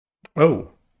Oh,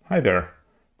 hi there.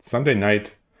 Sunday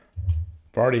night.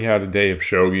 I've already had a day of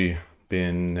shogi.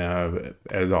 Been,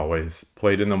 as always,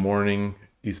 played in the morning,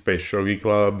 East Bay Shogi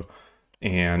Club,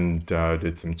 and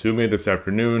did some tume this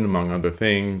afternoon, among other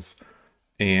things.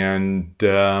 And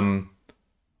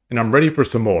and I'm ready for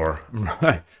some more.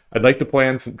 I'd like to play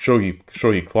on some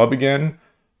shogi club again.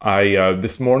 I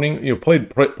this morning, played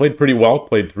pretty well.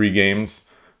 Played 3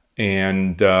 games,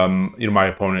 and my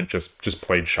opponent just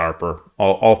played sharper.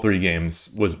 All 3 games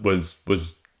was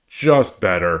just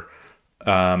better.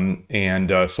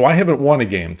 And so I haven't won a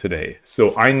game today.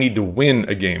 So I need to win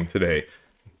a game today.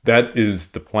 That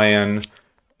is the plan.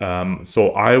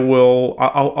 So I will.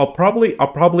 I'll probably.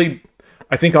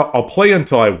 I think I'll play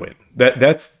until I win. That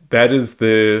is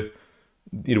the.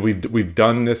 We've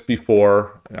done this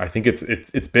before. I think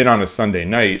it's been on a Sunday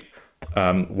night,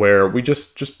 where we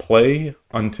just play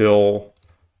until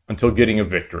getting a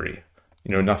victory.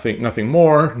 Nothing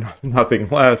more, nothing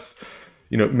less.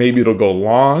 Maybe it'll go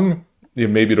long.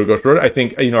 Maybe it'll go short. I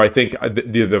think the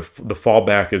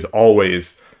fallback is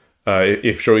always,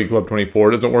 if Shogi Club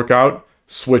 24 doesn't work out,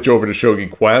 switch over to Shogi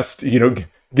Quest.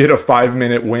 Get a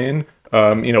 5-minute win.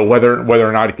 Whether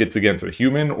or not it gets against a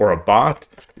human or a bot,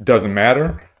 it doesn't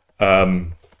matter.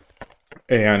 And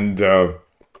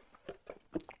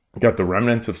got the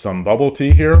remnants of some bubble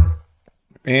tea here.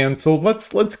 And so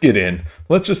let's get in.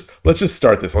 Let's just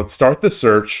start this. Let's start the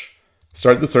search.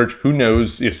 Start the search. Who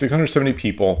knows? You have 670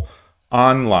 people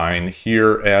online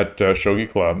here at Shogi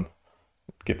Club.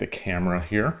 Get the camera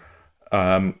here.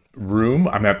 Room.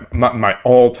 I'm at my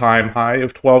all-time high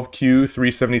of 12Q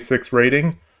 376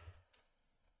 rating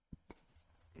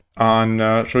on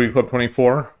Shogi Club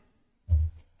 24.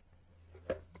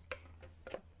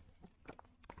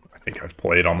 I think I've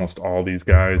played almost all these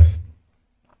guys.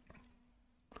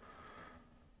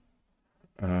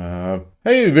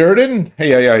 Hey, Verdin.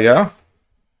 Hey, yeah.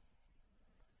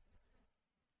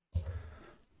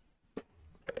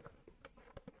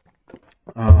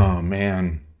 Oh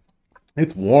man,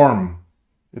 it's warm.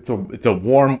 It's a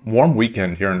warm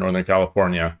weekend here in Northern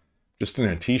California. Just in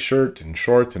a t-shirt and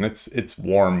shorts, and it's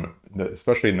warm,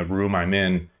 especially in the room I'm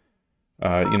in.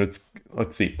 Let's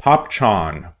see, Pop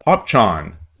Chan,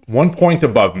 1 point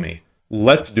above me.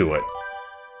 Let's do it.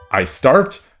 I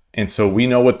start, and so we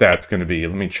know what that's going to be.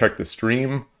 Let me check the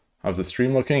stream. How's the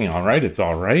stream looking? All right, it's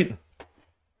all right.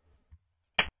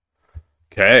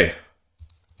 Okay.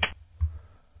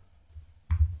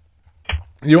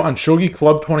 On Shogi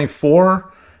Club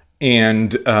 24,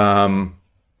 and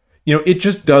it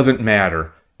just doesn't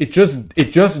matter. It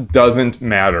just doesn't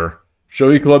matter.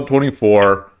 Shogi Club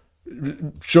 24,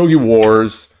 Shogi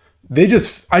Wars, I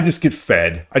just get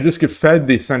fed. I just get fed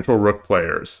the Central Rook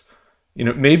players.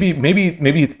 Maybe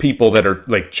it's people that are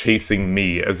like chasing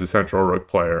me as a Central Rook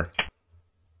player.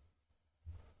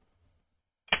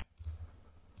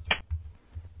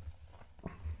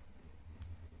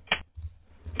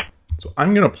 So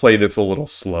I'm gonna play this a little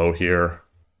slow here.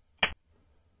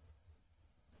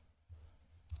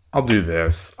 I'll do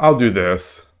this. I'll do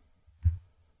this.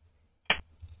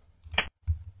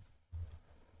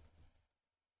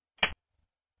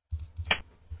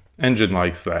 Engine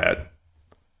likes that.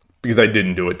 Because I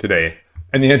didn't do it today.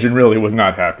 And the engine really was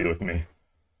not happy with me.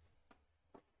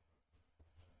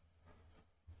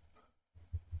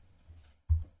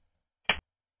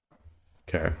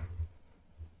 Okay.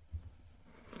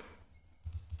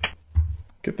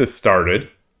 Get this started.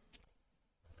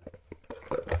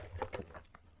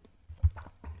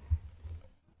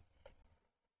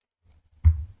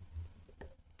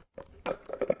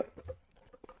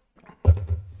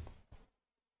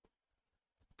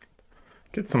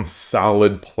 Get some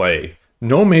solid play.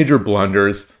 No major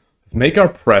blunders. Let's make our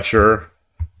pressure.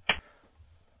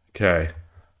 Okay.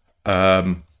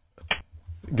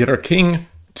 Get our king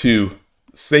to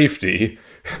safety.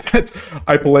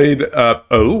 I played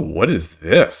oh, what is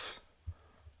this?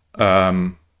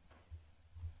 Um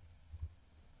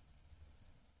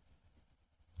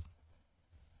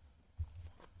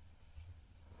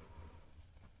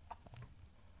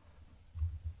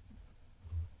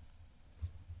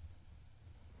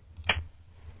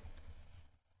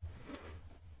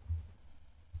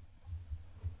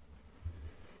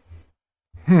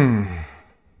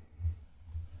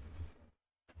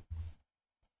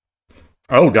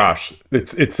oh gosh,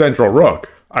 it's Central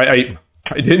Rook. I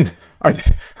didn't I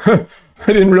I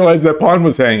didn't realize that pawn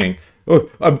was hanging. Oh,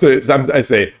 I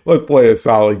say let's play a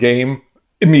solid game.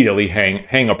 Immediately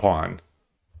hang a pawn.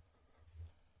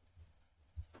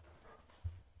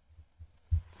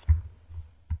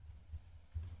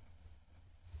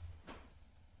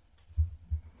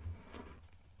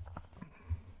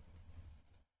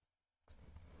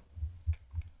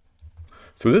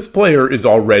 So this player is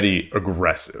already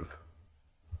aggressive,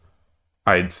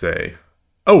 I'd say.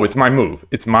 Oh, it's my move.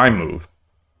 It's my move.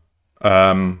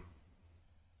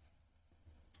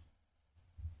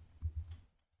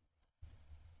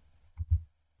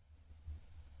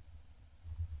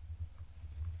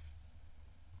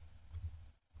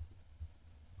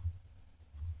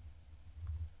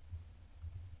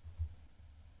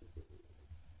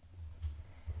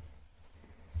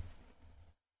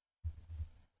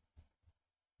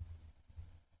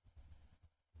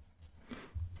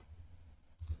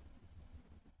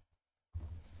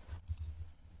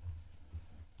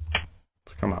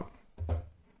 Let's come up.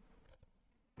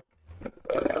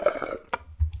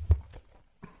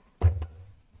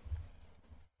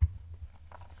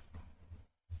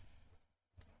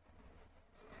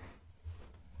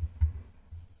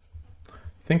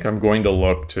 I think I'm going to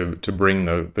look to bring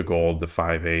the gold to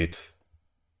 5-8.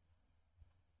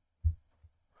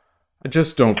 I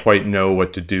just don't quite know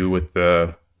what to do with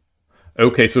the...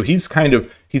 Okay, so he's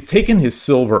taken his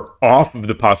silver off of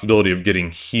the possibility of getting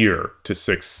here to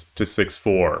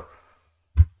 6-4.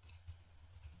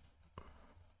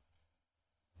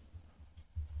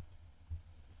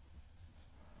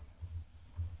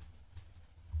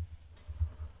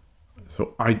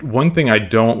 So one thing I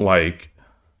don't like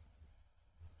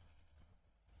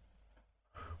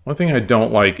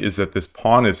is that this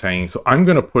pawn is hanging. So I'm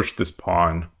going to push this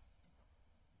pawn.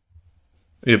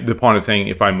 If the pawn is hanging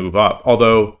if I move up.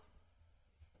 Although,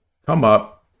 come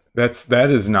up, that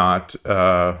is not...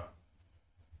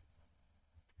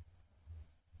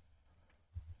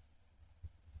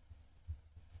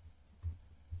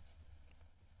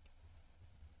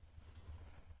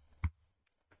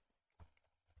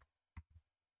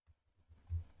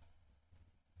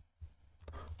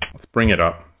 Let's bring it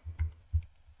up.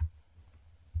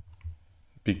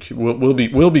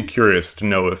 We'll be curious to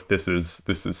know if this is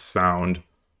sound.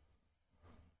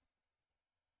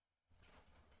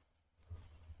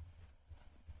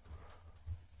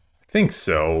 I think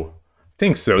so.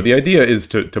 The idea is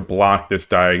to block this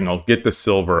diagonal, get the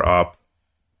silver up.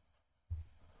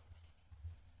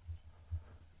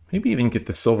 Maybe even get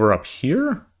the silver up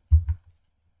here?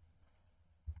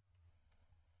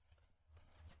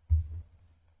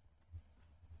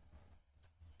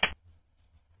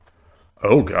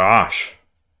 Oh gosh.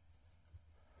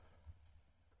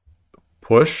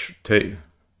 Push, take...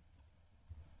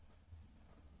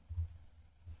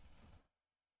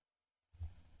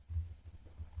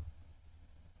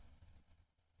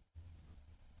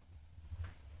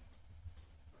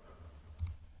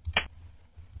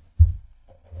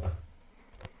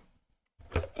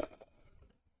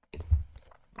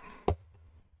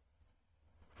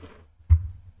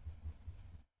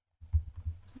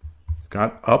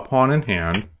 Got a pawn in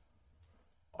hand.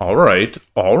 All right,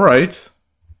 all right.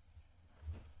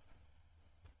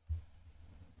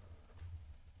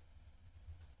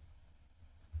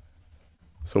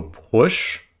 So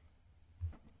push.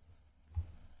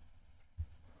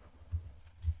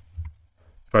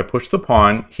 If I push the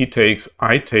pawn, he takes,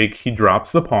 I take, he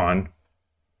drops the pawn.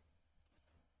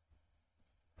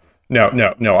 No,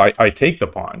 I take the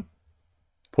pawn.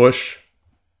 Push.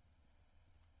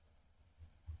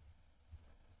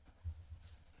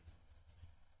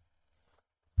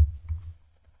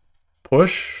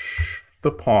 Push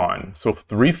the pawn. So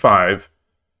 3-5.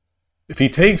 If he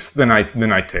takes, then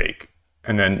I take.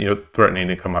 And then, you know, threatening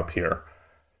to come up here.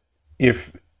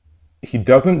 If he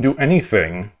doesn't do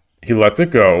anything, he lets it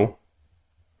go.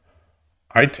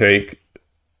 I take.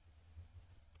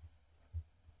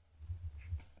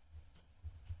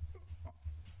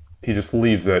 He just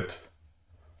leaves it.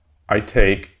 I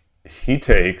take. He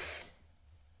takes.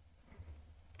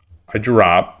 I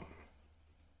drop.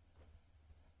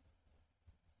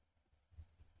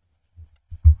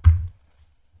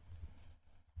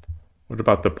 What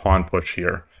about the pawn push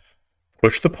here?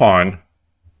 Push the pawn.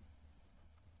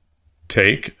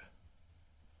 Take.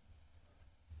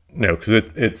 No,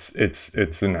 because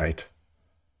it's a knight.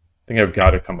 I think I've got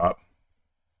to come up.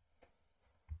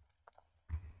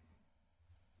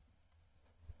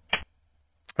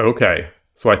 Okay,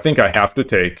 so I think I have to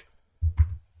take.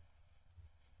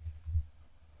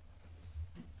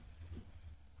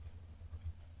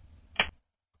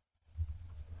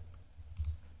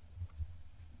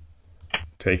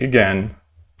 Take again.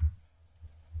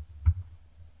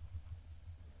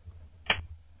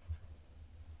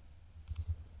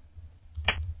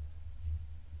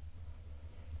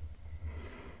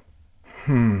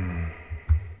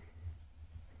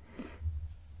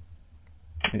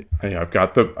 Yeah, I've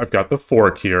got the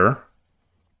fork here.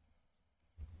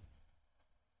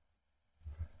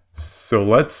 So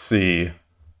let's see.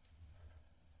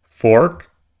 Fork.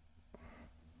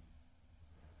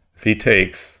 If he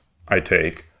takes, I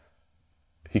take.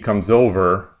 He comes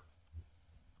over.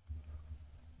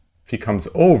 If he comes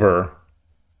over,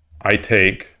 I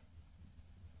take.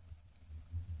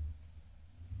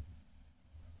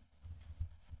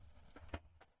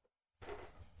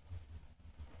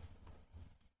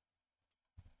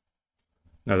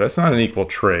 No, that's not an equal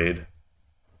trade.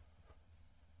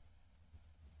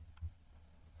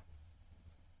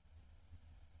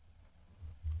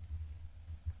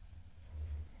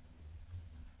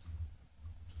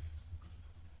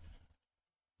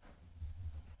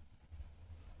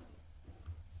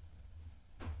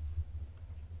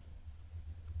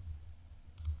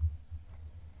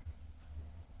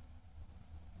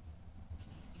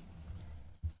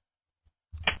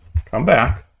 Come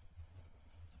back.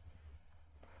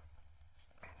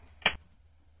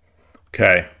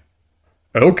 Okay.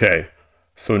 Okay.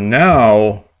 So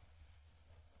now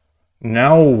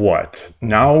what?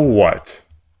 Now what?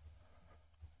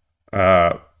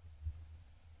 Uh,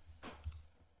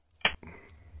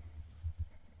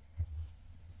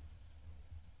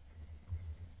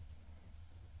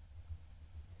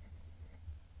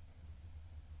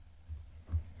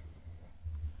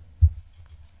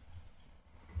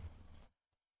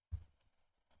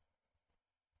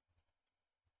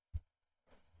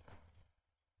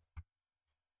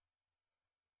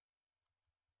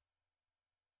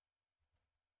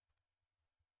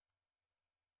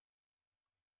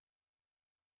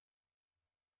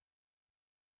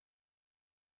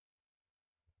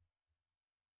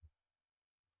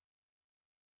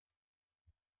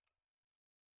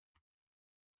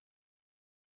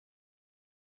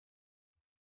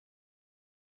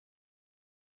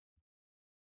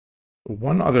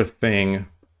 one other thing,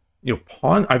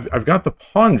 pawn. I've got the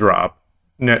pawn drop.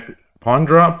 Net pawn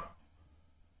drop.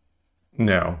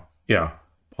 No. Yeah.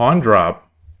 Pawn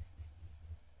drop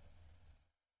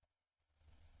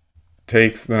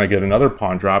takes. Then I get another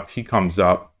pawn drop. He comes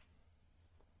up.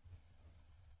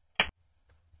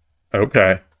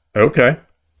 Okay. Okay.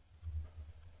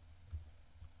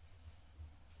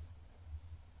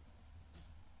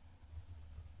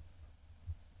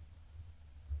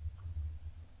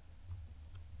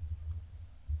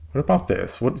 What about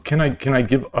this? What can I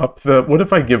give up the? What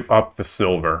if I give up the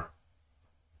silver?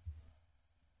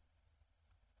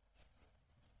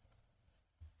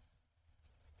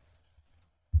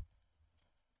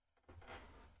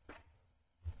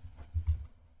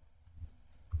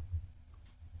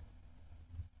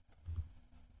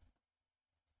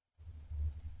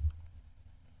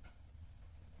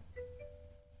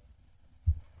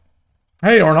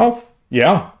 Hey, Arnold.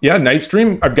 Yeah. Yeah. Nice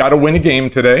stream. I've got to win a game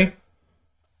today.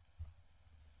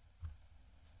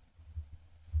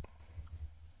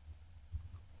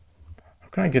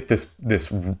 How can I get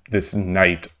this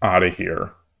knight out of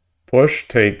here? Push,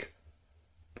 take,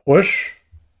 push,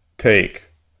 take,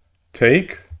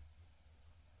 take,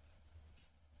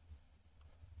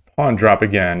 pawn drop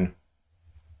again,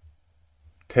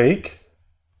 take.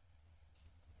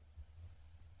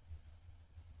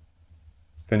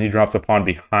 Then he drops a pawn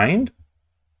behind.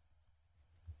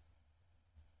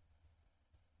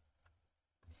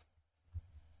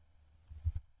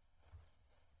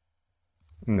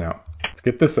 No. Let's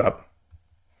get this up.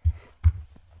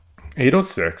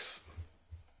 806.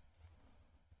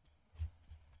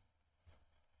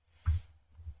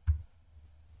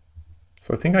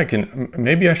 So I think I can,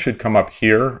 maybe I should come up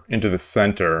here into the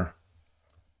center.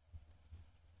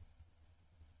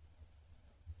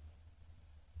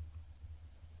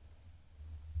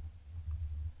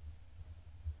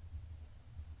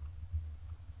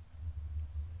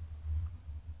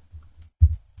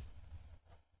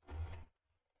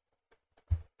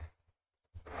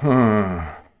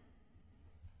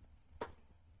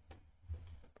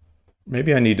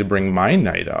 Maybe I need to bring my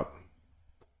knight up.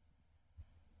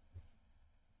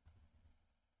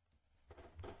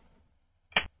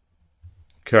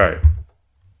 Okay.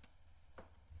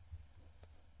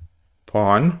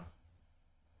 Pawn.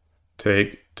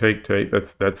 Take, take, take.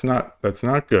 That's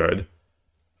not good.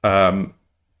 Pawn,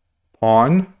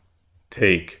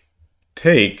 take,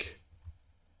 take.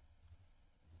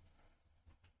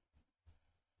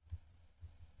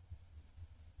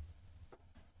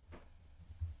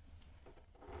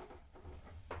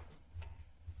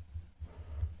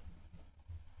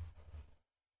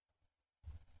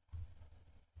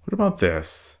 What about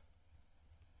this?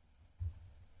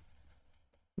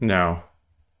 No.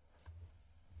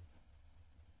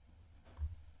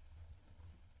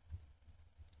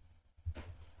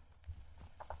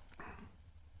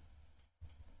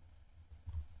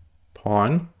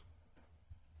 Pawn.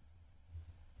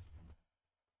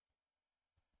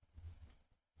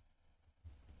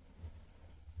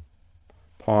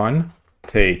 pawn,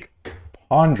 take,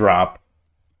 pawn drop,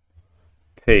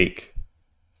 take.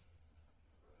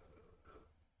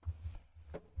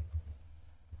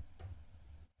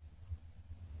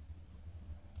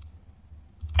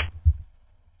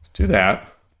 Do that.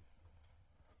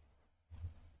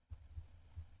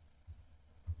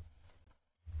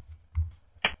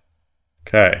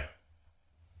 Okay.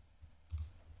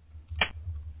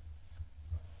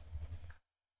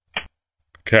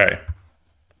 Okay.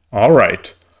 All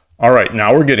right. All right,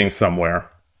 now we're getting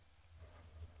somewhere.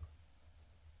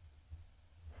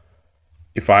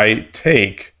 If I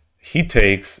take, he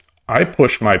takes, I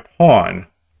push my pawn,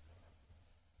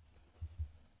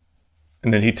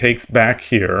 and then he takes back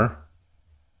here,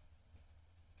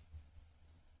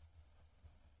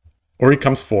 or he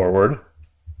comes forward.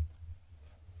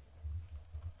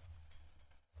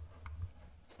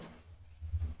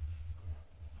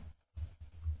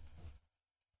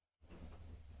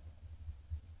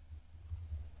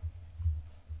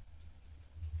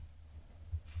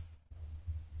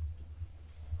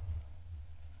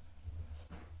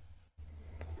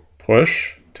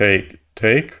 Push, take,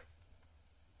 take.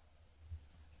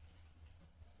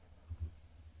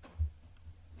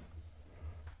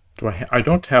 I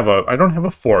don't have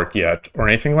a fork yet or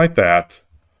anything like that.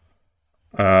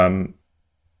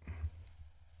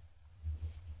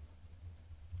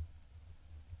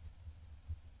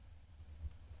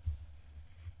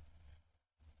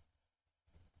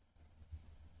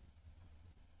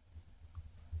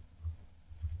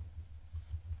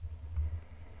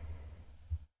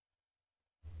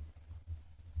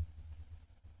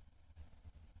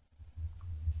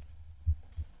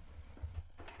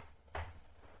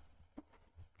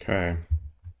 Okay.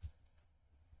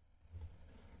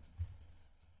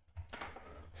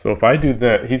 So if I do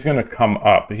that, he's going to come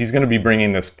up. He's going to be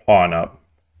bringing this pawn up.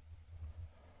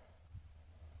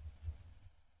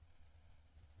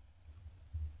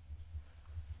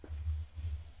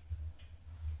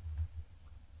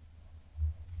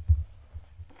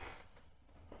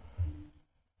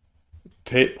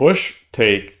 Take, push,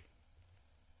 take,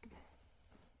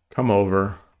 come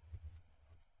over.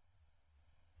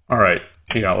 All right,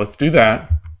 yeah, let's do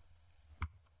that.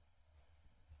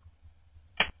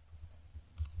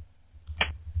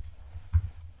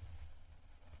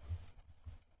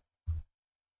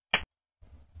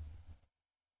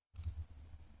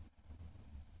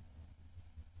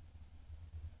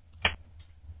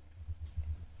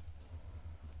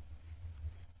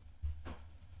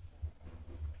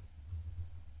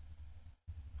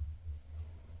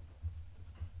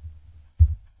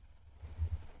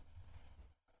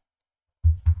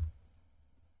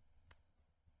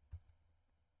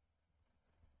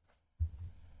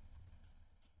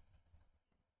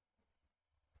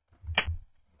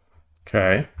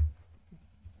 Okay.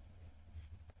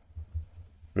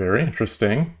 Very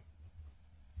interesting.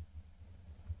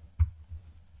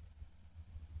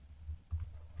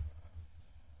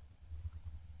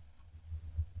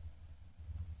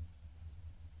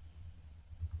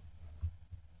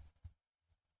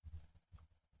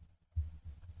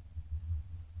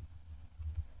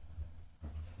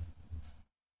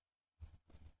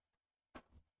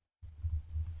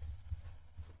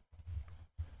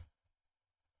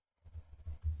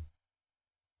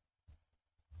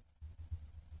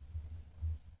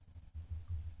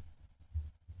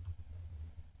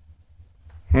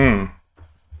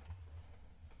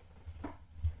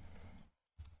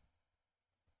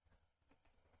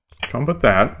 Come with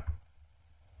that.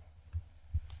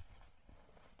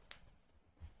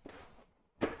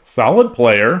 Solid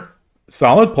player.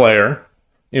 Solid player.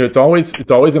 You know, it's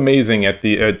always amazing at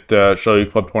Shogi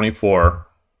Club 24.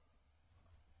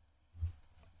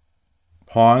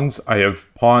 Pawns. I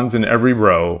have pawns in every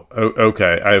row.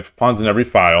 Okay, I have pawns in every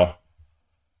file.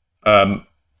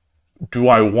 Do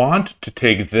I want to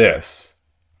take this?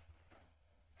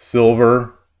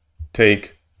 Silver,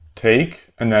 take,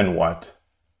 and then what?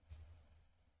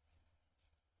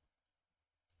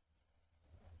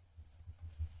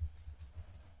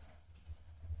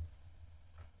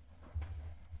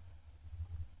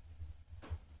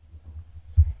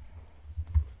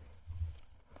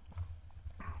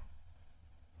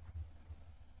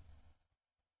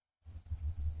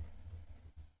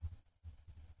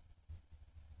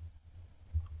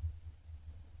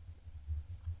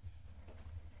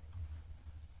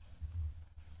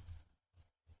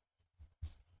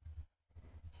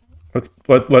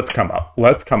 Let's come up.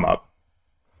 Let's come up.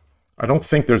 I don't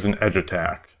think there's an edge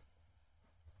attack.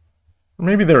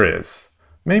 Maybe there is.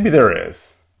 Maybe there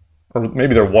is. Or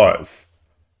maybe there was.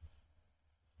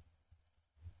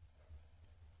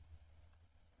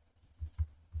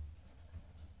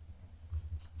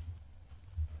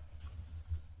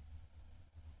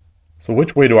 So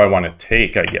which way do I want to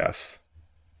take, I guess?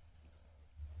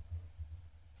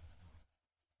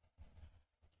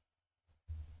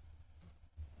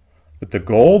 With the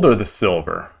gold or the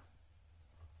silver?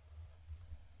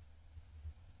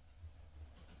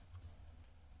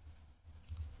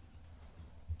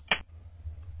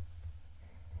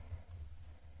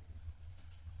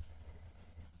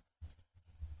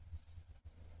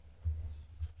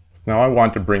 Now I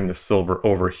want to bring the silver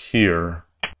over here.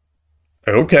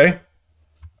 Okay.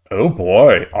 Oh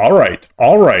boy. All right.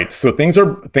 All right. So things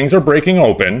are breaking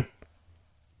open.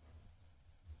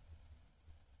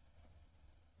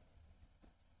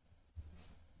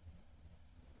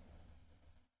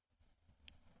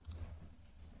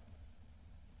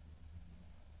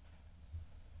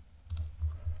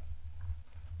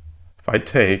 If I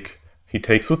take, he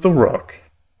takes with the rook.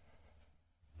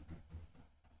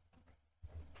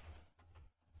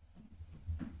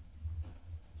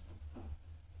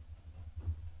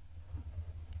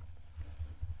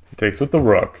 He takes with the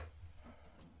rook.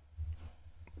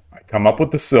 I come up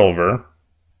with the silver.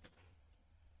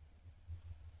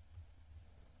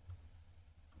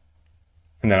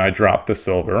 And then I drop the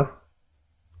silver.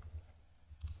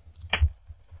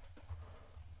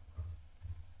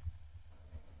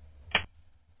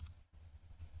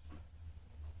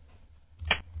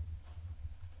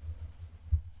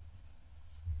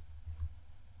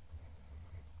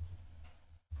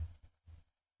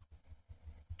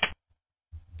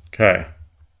 Okay.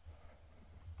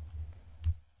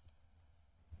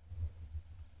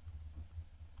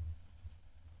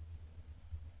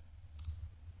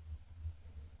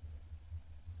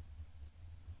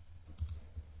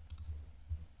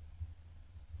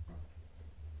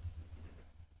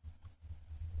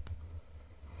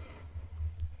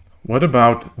 What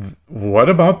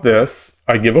about this?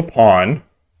 I give a pawn.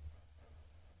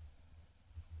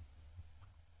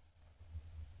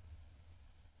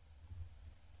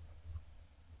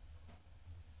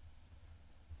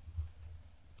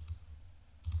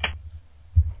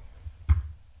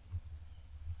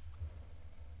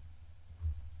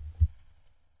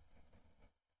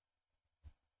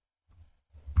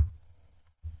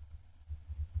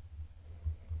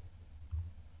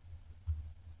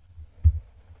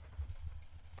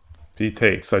 If he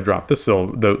takes, I drop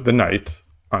the knight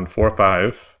on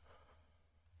 4-5.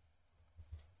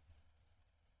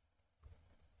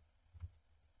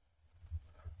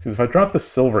 Because if I drop the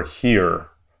silver here,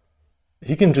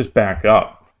 he can just back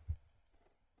up.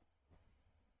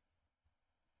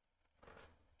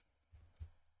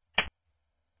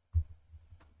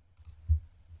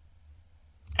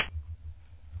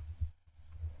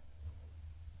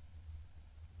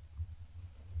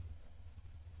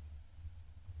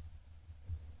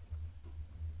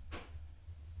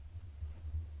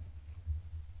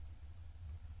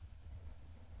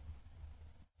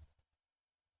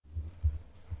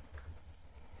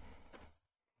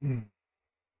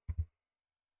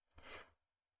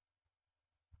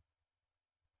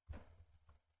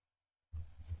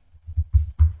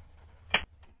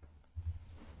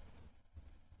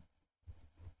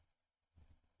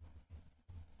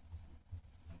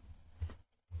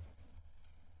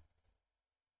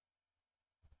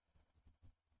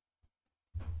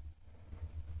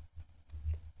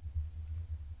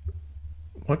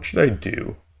 What should I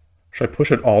do? Should I push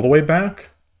it all the way back?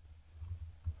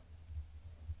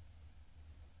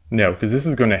 No, because this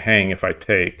is going to hang if I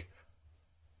take.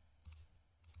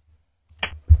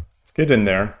 Let's get in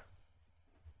there.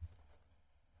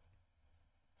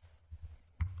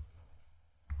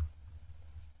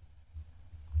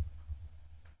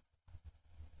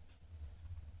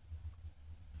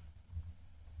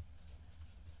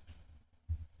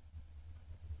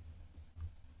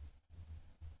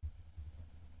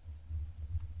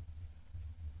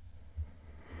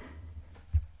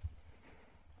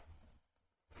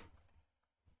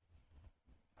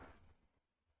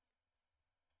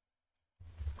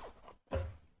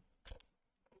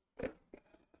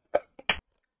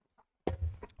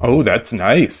 Oh, that's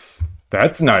nice.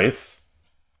 That's nice.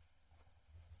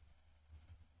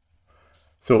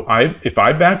 So if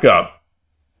I back up,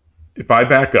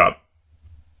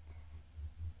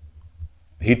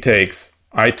 he takes,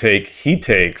 I take, he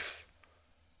takes,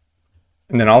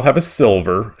 and then I'll have a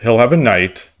silver, he'll have a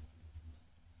knight.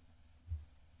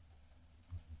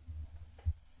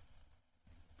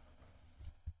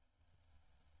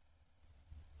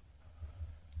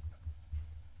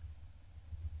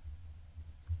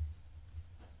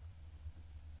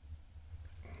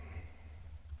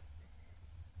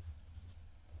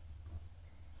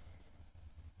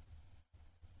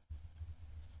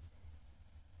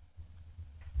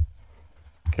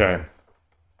 Okay.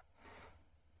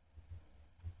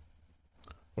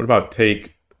 What about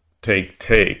take, take,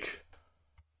 take?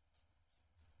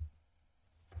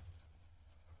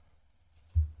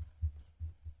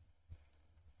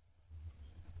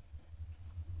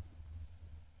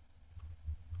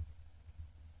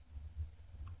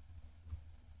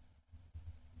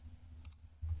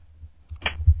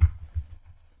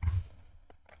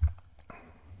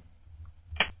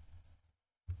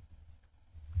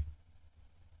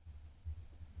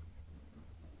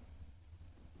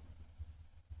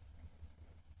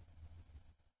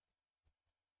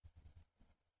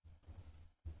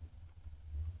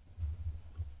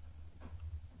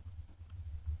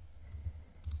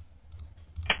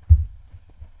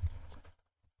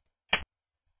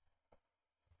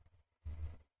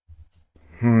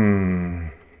 Hmm.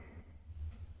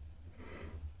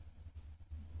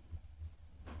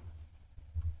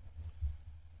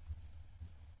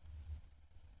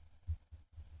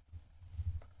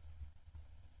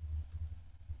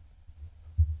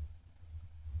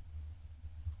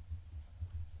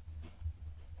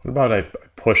 What about I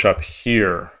push up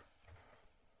here?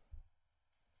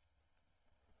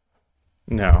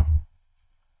 No.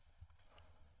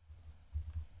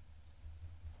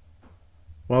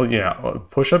 Well, yeah,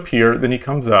 push up here, then he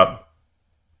comes up.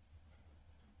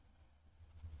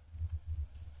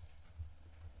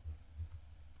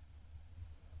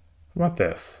 What about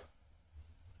this?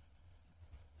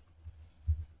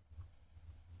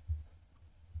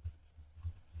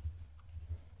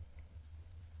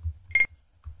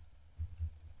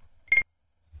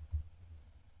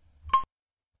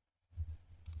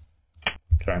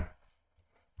 Okay.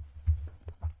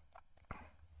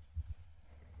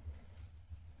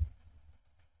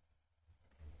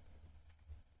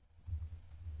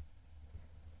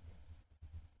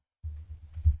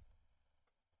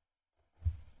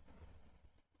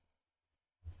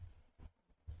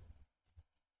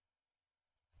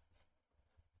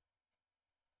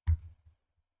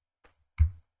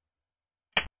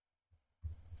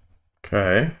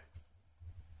 Okay.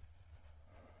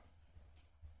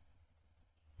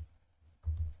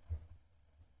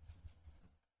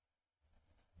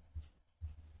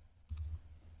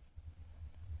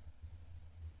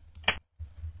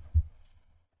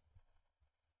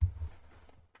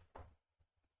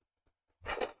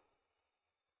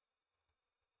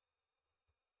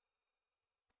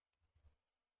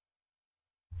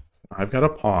 So I've got a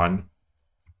pawn.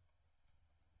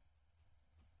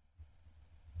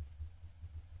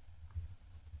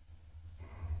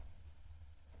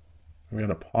 I've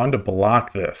got a pawn to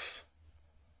block this.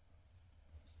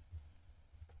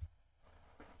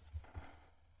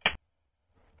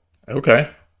 Okay.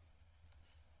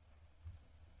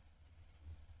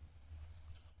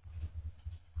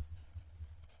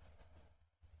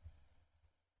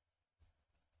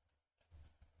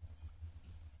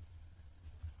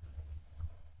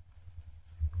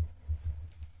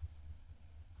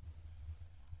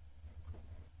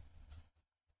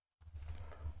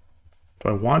 Do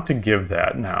I want to give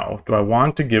that now? Do I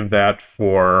want to give that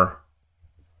for...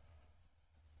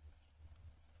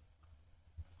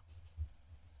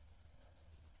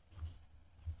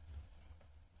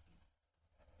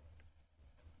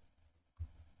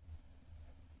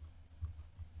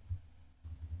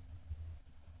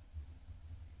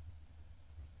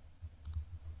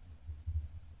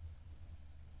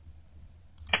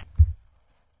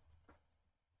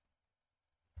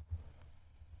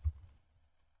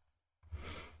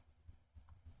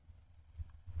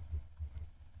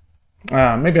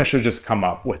 maybe I should just come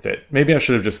up with it. Maybe I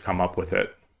should have just come up with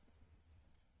it.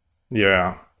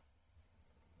 Yeah.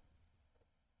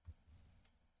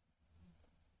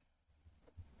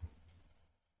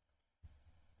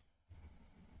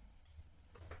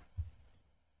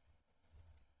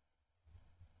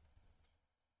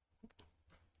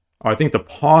 Oh, I think the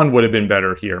pawn would have been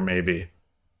better here, maybe.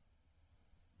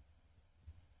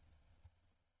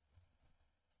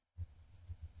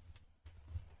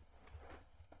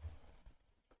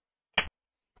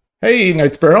 Hey,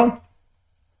 Knight Sparrow.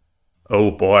 Oh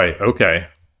boy, okay.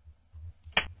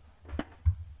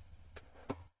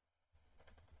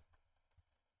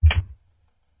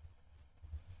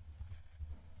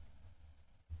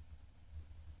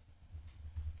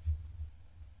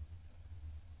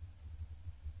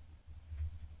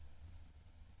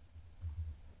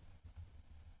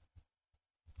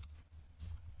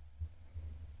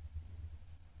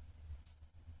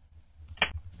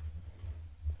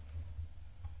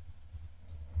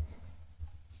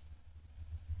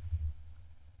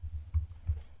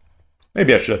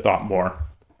 Maybe I should have thought more.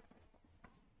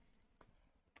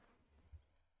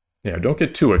 Yeah, don't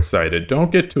get too excited.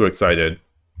 Don't get too excited.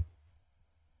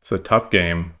 It's a tough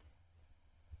game.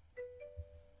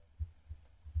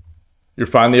 You're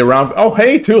finally around. Oh,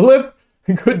 hey, Tulip.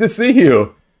 Good to see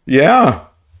you. Yeah.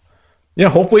 Yeah,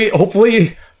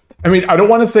 hopefully, I mean, I don't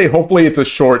want to say hopefully it's a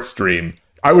short stream.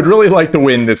 I would really like to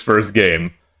win this first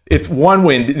game. It's one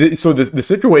win. So the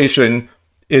situation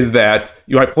is that,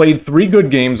 I played 3 good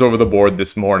games over the board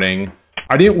this morning.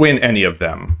 I didn't win any of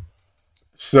them.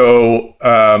 So,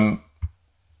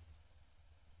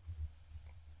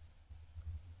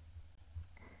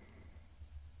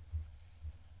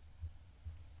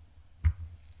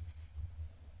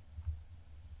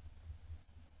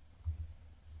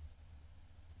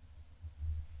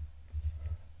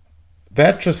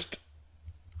 that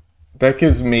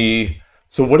gives me,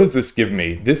 so what does this give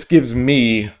me? This gives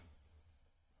me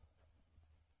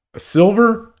a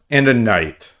silver and a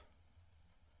knight.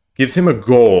 Gives him a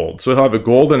gold. So he'll have a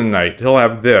gold and a knight. He'll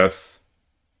have this.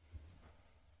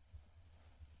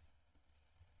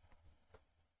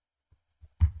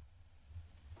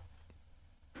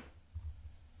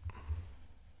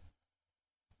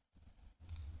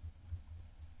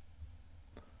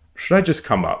 Should I just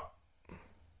come up?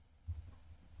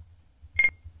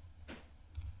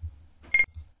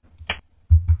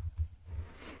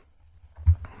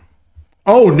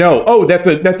 Oh no. Oh,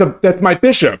 that's my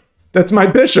bishop. That's my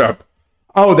bishop.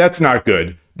 Oh, that's not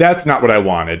good. That's not what I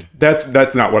wanted. That's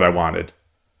not what I wanted.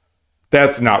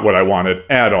 That's not what I wanted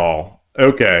at all.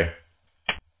 Okay.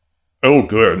 Oh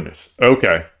goodness.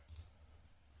 Okay.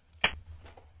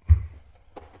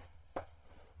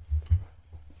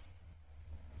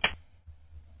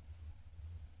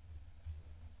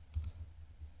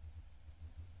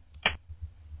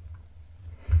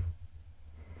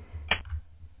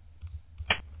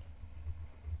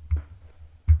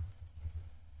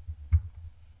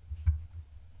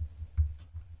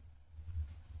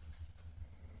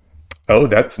 Oh,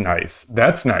 that's nice.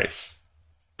 That's nice.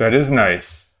 That is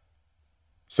nice.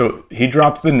 So he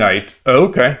drops the knight. Oh,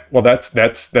 okay. Well, that's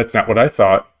not what I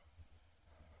thought.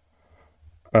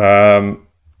 Um,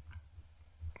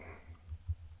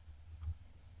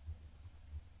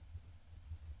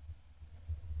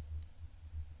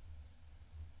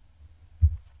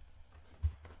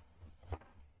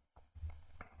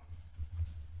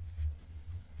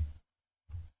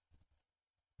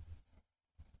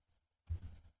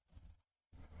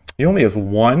 he only has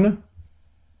one.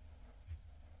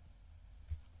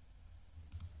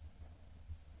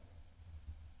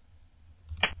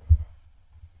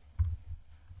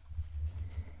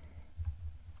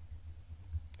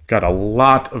 Got a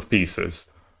lot of pieces.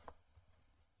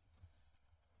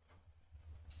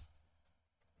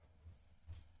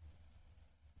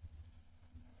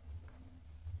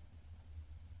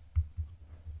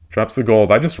 Drops the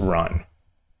gold. I just run.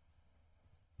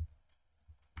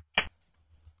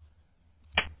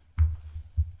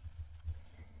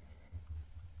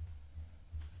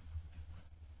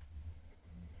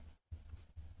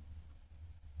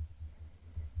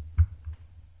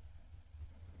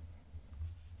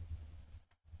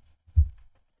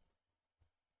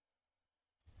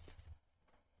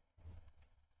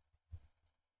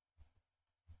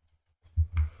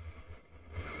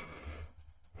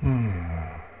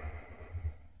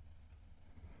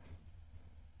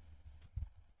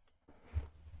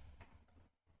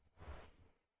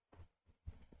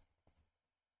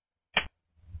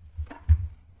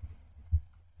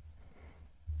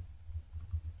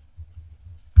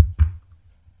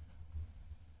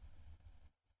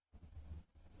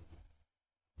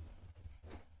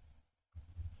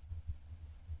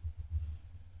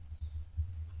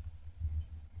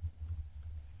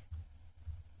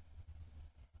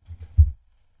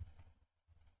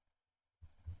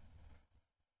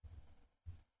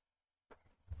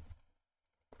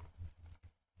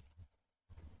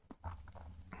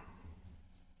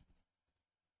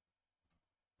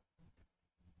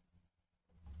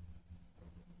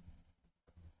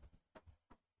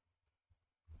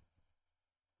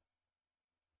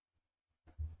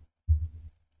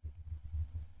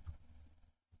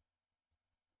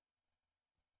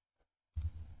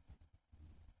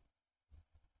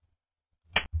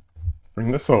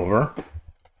 Bring this over.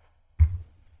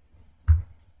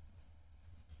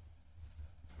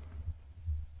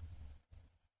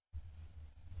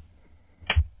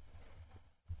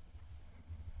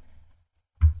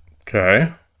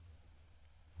 Okay.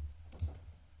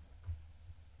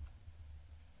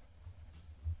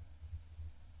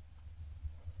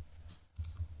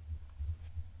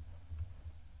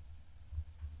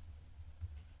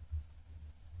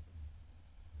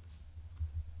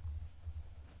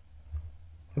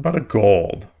 What about a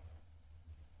gold?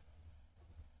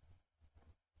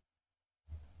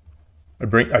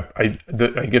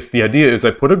 I guess the idea is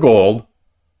I put a gold,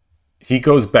 he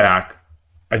goes back,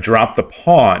 I drop the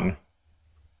pawn,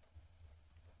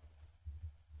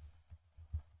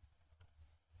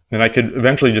 then I could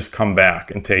eventually just come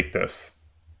back and take this.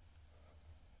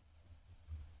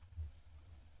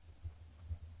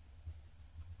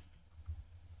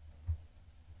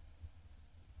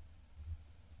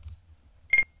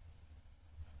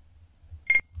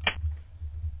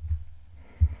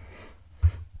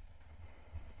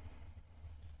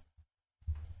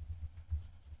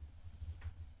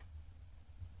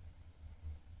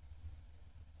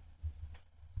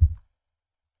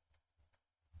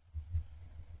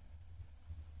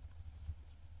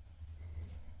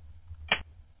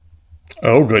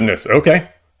 Oh, goodness. Okay.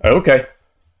 Okay.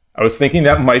 I was thinking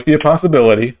that might be a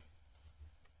possibility.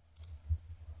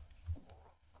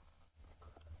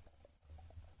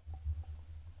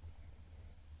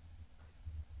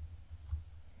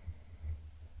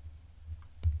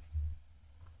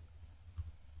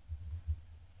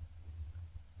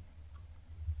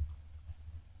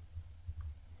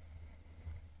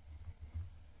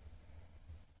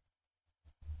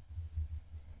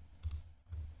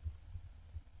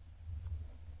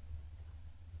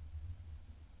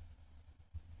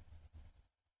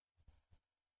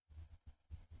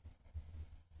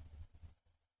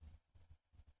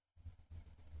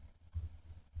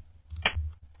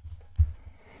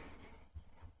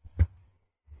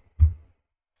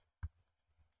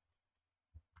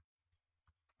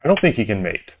 I don't think he can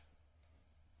mate.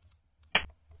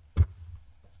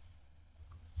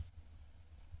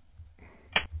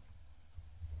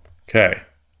 Okay.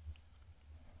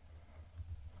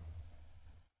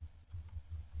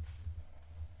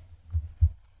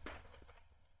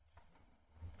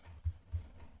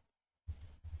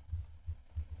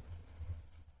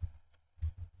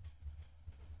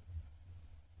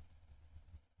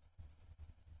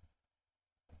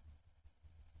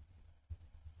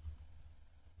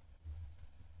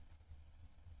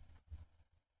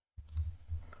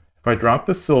 If I drop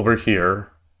the silver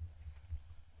here,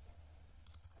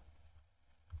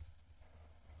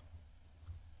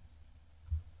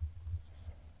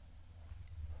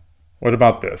 what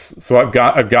about this? So I've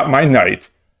got my knight.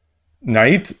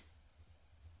 Knight.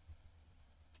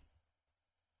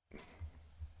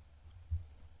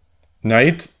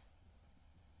 Knight.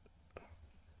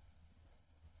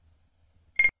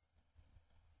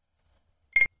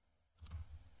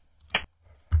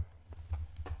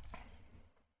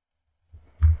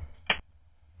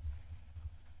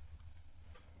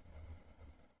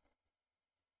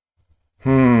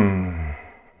 Hmm.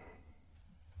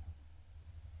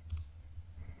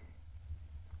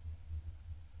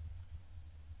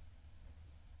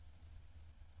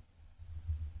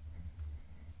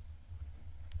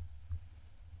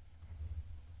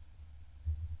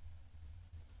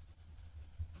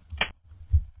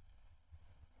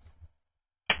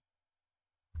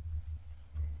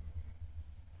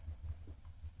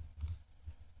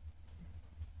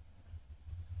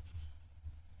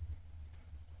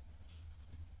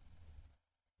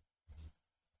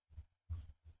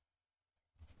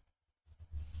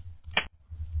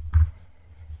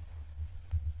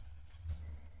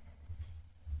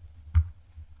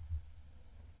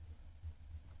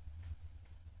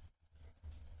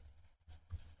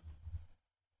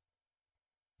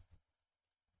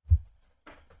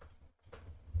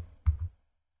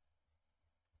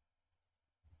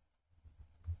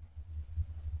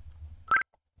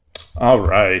 All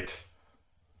right.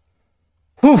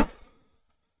 Whew.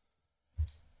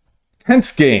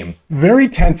 Tense game. Very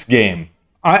tense game.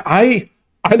 I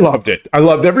loved it. I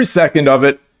loved every second of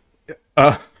it.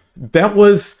 That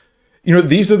was,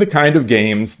 these are the kind of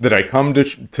games that I come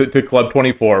to Club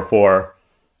 24 for.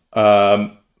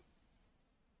 I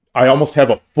almost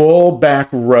have a full back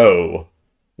row.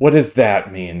 What does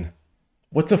that mean?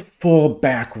 What's a full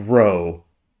back row?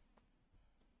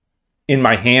 In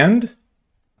my hand?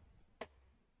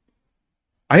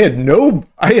 I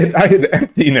had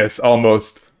emptiness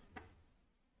almost.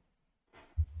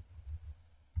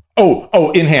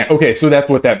 Oh, in hand. Okay, so that's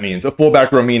what that means. A full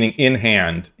back row meaning in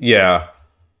hand. Yeah.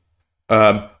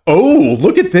 Oh,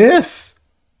 look at this.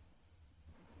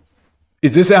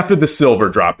 Is this after the silver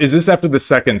drop? Is this after the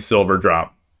second silver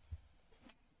drop?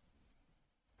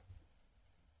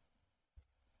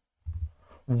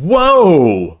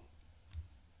 Whoa.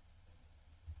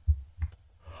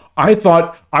 I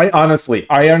honestly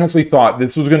thought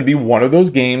this was going to be one of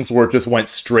those games where it just went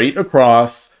straight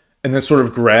across and then sort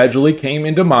of gradually came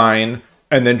into mine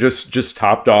and then just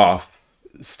topped off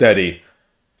steady.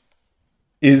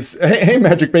 Hey,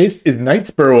 Magic Base, is Night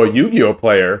Sparrow a Yu-Gi-Oh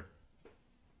player?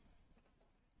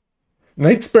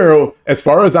 Knight Sparrow, as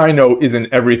far as I know, is an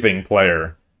everything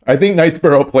player. I think Knight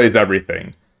Sparrow plays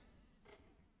everything.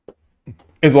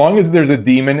 As long as there's a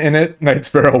demon in it, Knight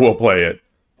Sparrow will play it.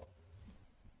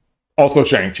 Also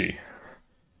Shang-Chi.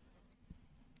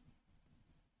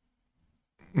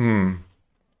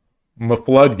 The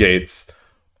floodgates.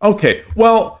 Okay,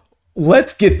 well,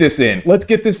 let's get this in. Let's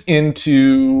get this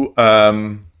into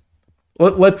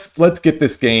let's get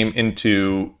this game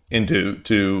into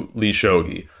Lee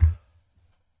Shogi.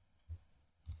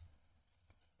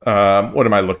 What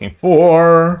am I looking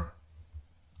for?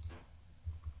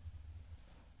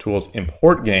 Tools,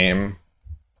 import game.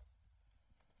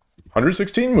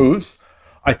 116 moves.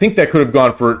 I think that could have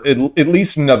gone for at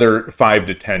least another 5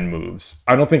 to 10 moves.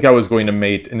 I don't think I was going to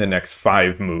mate in the next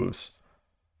 5 moves.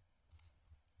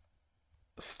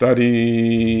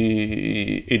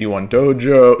 Study 81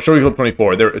 Dojo. Shogi Club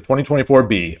 24. There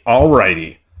 2024B.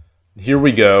 Alrighty. Here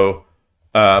we go.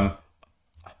 I'll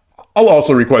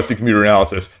also request a computer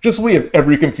analysis. Just so we have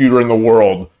every computer in the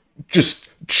world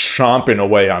just chomping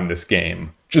away on this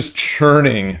game. Just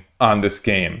churning on this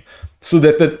game. So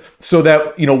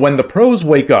that you know, when the pros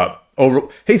wake up over,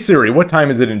 hey Siri, what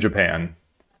time is it in Japan?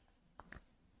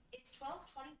 It's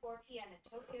 12:24 p.m. in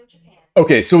Tokyo, Japan.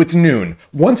 Okay, so it's noon.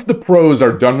 Once the pros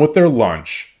are done with their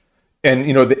lunch, and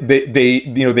you know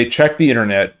they check the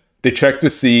internet, they check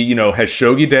to see, you know, has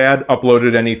Shogi Dad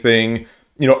uploaded anything?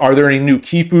 You know, are there any new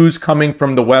kifus coming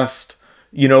from the West?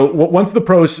 You know, once the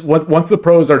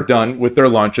pros are done with their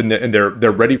lunch and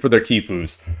they're ready for their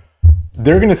kifus,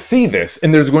 they're going to see this,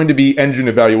 and there's going to be engine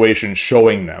evaluation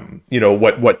showing them, you know,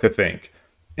 what to think.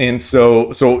 And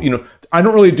so you know, I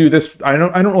don't really do this. I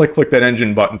don't really click that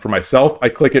engine button for myself. I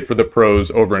click it for the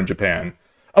pros over in Japan.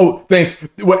 Oh, thanks.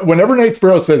 Whenever Knight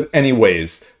Sparrow says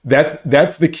anyways,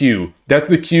 that's the cue. That's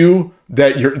the cue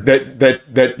that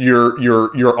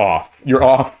you're off. You're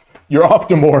off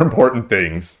to more important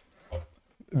things.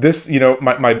 This, you know,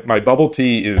 my bubble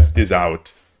tea is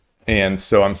out, and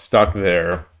so I'm stuck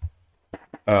there.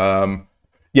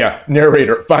 Yeah,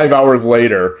 narrator, 5 hours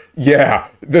later. Yeah,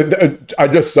 I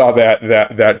just saw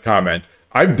that comment.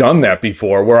 I've done that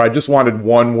before, where I just wanted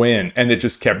one win, and it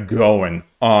just kept going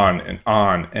on and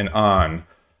on and on.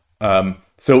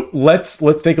 So let's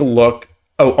take a look.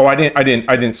 Oh, I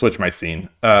didn't switch my scene.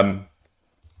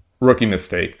 Rookie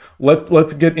mistake.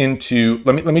 Let's get into.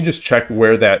 Let me just check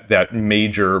where that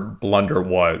major blunder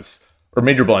was, or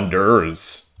major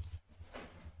blunders.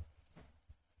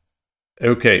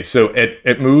 Okay, so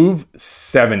at move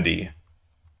 70.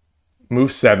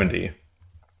 Move 70.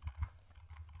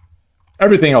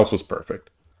 Everything else was perfect.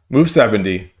 Move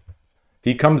 70.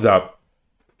 He comes up.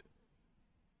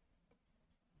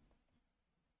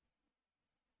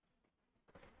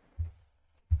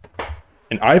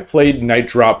 And I played Knight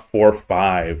Drop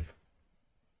 4-5.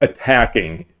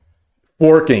 Attacking.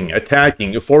 Forking.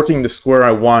 Attacking. Forking the square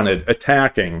I wanted.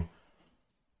 Attacking.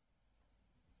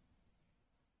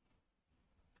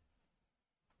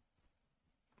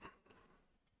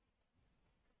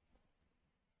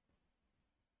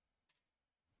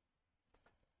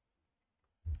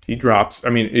 He drops. I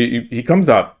mean, he comes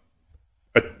up.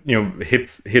 You know,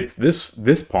 hits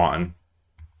this pawn.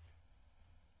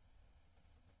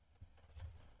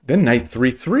 Then Knight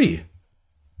 3-3.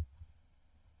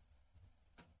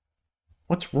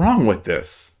 What's wrong with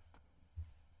this?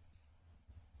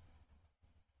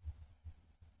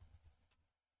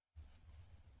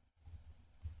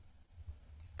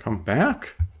 Come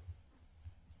back.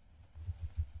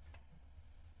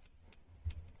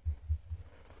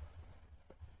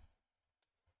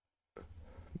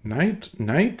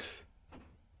 Knight.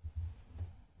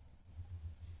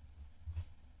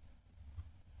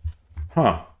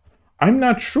 Huh. I'm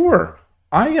not sure.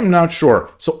 I am not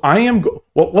sure. So I am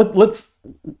well, let's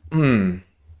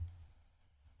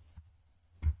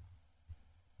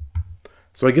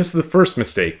So I guess the first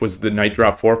mistake was the Knight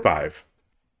Drop 4-5.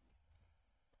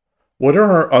 What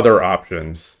are our other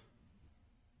options?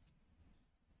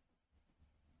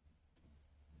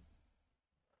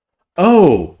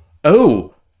 Oh.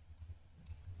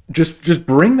 Just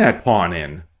bring that pawn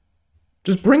in.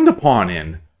 Just bring the pawn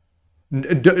in.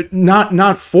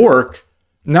 Not fork.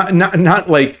 Not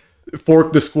like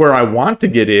fork the square I want to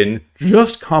get in.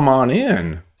 Just come on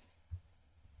in.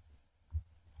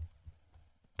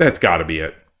 That's got to be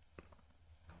it.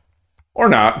 Or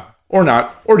not. Or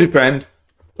not. Or defend.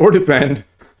 Or defend.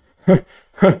 The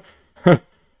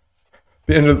end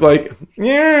is like,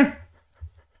 yeah.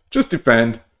 Just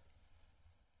defend.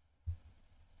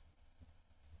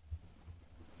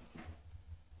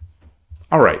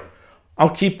 All right, I'll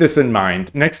keep this in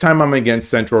mind. Next time I'm against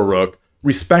Central Rook,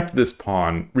 respect this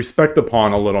pawn. Respect the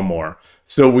pawn a little more.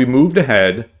 So we moved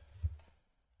ahead.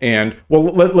 And, well,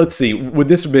 let's see. Would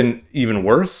this have been even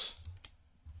worse?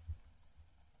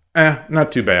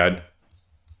 Not too bad.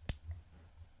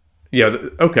 Yeah,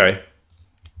 okay.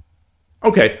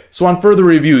 Okay, so on further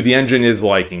review, the engine is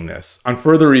liking this. On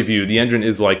further review, the engine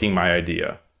is liking my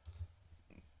idea.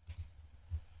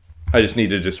 I just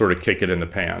needed to sort of kick it in the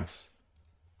pants.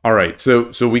 All right,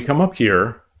 so we come up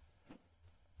here.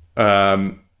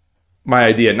 My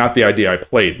idea, not the idea I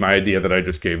played, my idea that I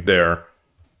just gave there.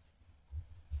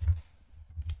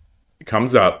 It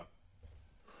comes up.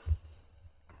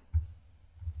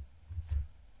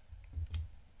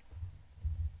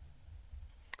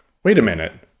 Wait a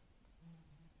minute.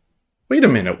 Wait a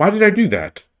minute, why did I do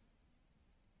that?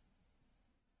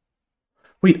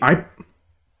 Wait, I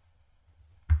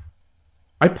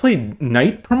played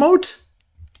Knight Promote?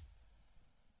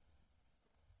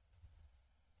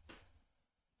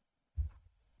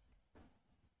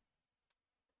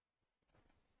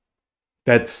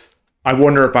 I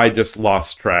wonder if I just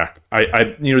lost track.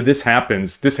 You know, this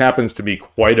happens to me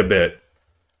quite a bit,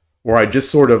 where I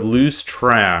just sort of lose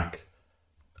track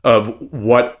of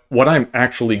what I'm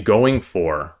actually going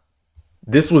for.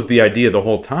 This was the idea the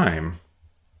whole time.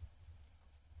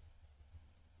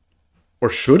 Or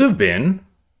should have been.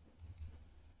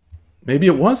 Maybe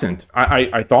it wasn't.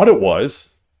 I thought it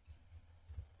was.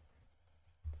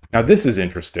 Now this is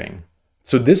interesting.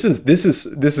 So this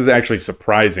is actually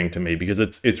surprising to me because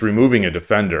it's removing a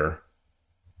defender.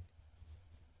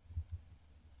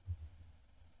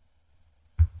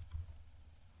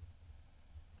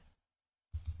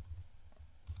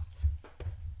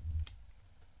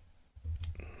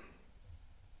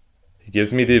 He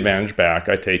gives me the advantage back.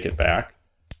 I take it back.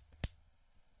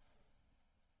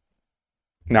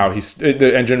 Now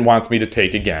the engine wants me to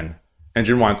take again.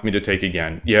 Engine wants me to take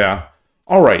again. Yeah.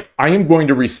 All right. I am going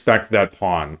to respect that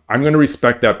pawn. I'm going to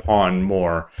respect that pawn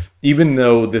more, even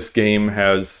though this game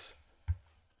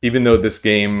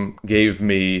gave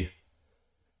me,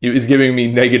 is giving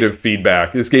me negative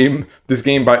feedback. This game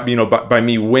by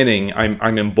me winning,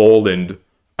 I'm emboldened.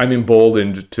 I'm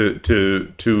emboldened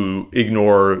to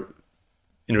ignore,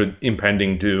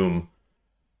 impending doom.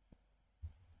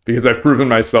 Because I've proven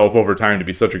myself over time to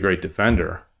be such a great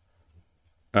defender.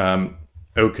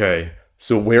 Okay,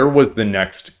 so where was the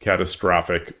next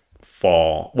catastrophic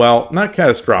fall? Well, not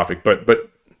catastrophic, but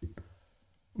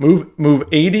move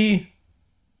 80.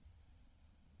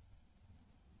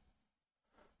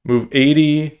 Move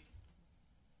 80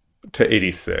 to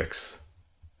 86.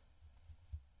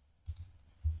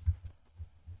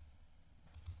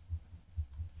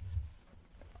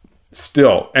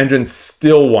 Engine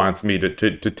still wants me to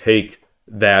take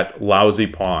that lousy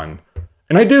pawn.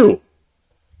 And I do.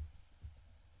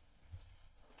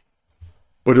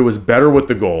 But it was better with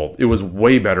the gold. It was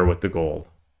way better with the gold.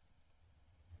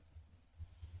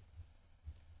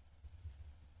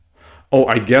 Oh,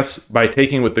 I guess by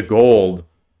taking with the gold,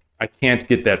 I can't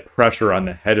get that pressure on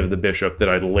the head of the bishop that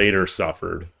I later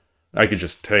suffered. I could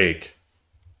just take.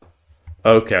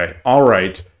 Okay, all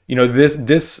right.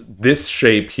 This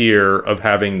shape here of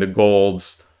having the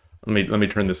golds. Let me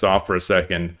turn this off for a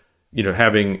second.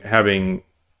 Having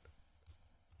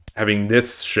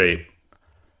this shape.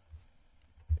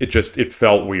 It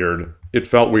felt weird. It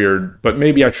felt weird, but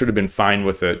maybe I should have been fine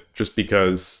with it just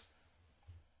because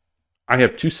I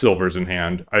have 2 silvers in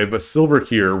hand. I have a silver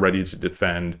here ready to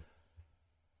defend.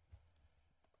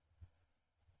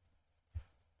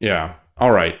 Yeah.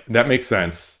 All right. That makes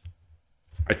sense.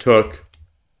 I took.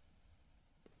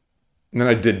 And then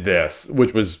I did this,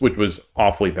 which was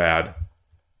awfully bad.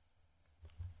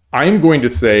 I'm going to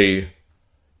say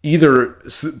either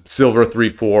silver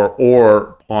 3-4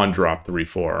 or pawn drop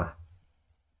 3-4.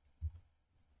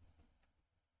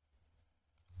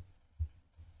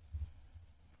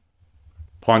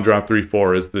 Pawn drop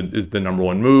 3-4 is the number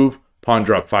 1 move. Pawn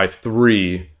drop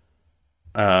 5-3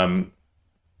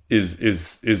 is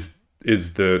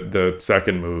the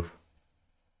second move.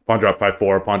 Pawn drop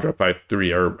 5-4, pawn drop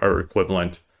 5-3 are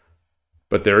equivalent,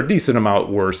 but they're a decent amount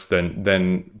worse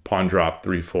than pawn drop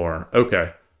 3-4.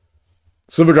 Okay,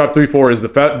 silver drop 3-4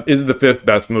 is the 5th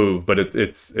best move, but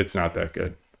it's not that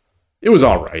good. It was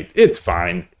all right. It's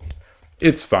fine.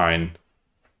 It's fine.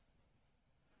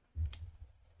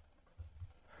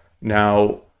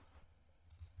 Now,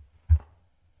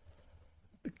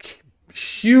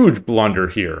 huge blunder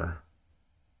here.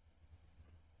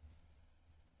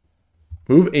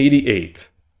 Move 88.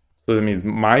 So that means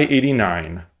my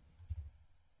 89.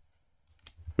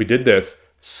 We did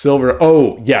this. Silver.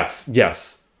 Oh, yes,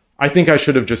 yes. I think I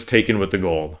should have just taken with the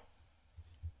gold.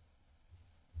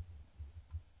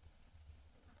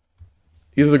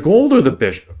 Either the gold or the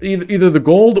bishop. Either the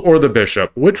gold or the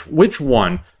bishop. Which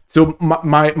one? So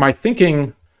my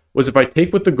thinking was if I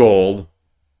take with the gold,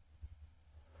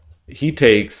 he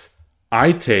takes,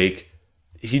 I take,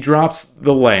 he drops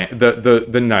the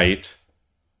the knight.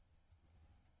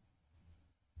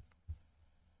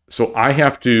 So I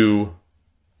have to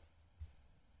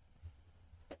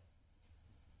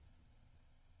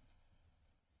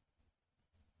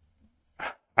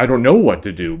I don't know what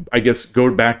to do. I guess go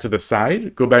back to the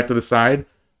side. Go back to the side.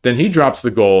 Then he drops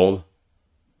the gold.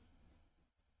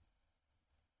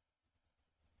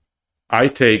 I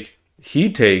take.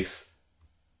 He takes.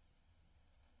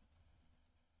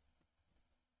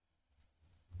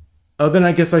 Oh, then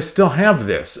I guess I still have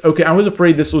this. Okay, I was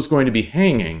afraid this was going to be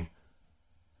hanging.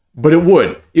 But it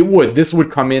would. It would. This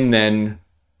would come in then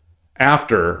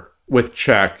after with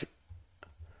check.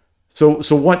 So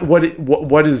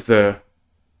what is the...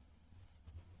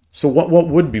 So what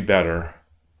would be better?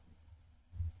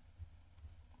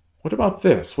 What about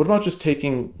this? What about just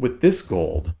taking with this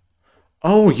gold?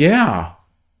 Oh, yeah.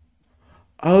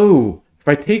 Oh, if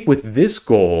I take with this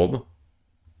gold,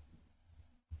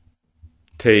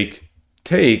 take,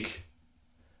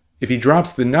 if he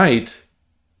drops the knight,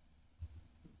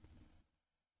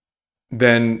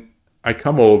 then I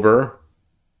come over,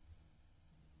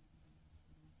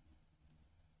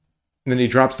 and then he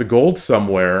drops the gold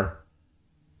somewhere.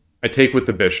 I take with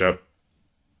the bishop,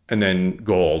 and then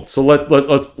gold. So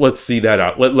let's see that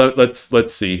out.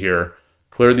 Let's see here.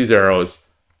 Clear these arrows.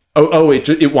 Oh,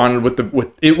 it wanted with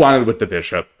the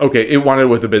bishop. Okay, it wanted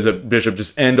with the bishop.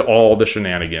 Just end all the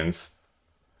shenanigans.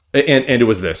 And it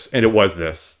was this, and it was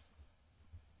this.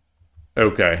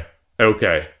 Okay.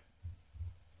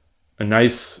 A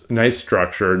nice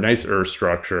structure, nice earth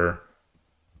structure.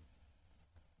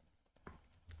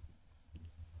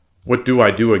 What do I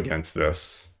do against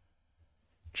this?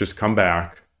 Just come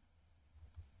back.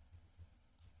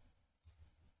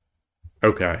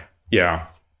 Okay. Yeah.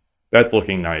 That's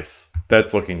looking nice.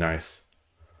 That's looking nice.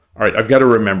 All right, I've got to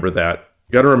remember that.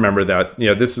 Got to remember that.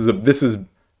 Yeah, this is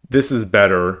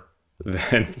better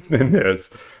than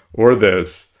this or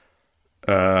this.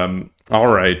 All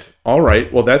right.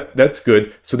 Well, that's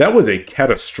good. So that was a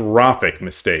catastrophic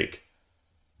mistake.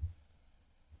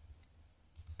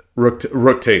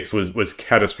 Rook takes was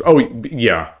catastrophic. Oh,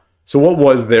 yeah. So what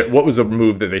was there? What was a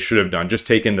move that they should have done? Just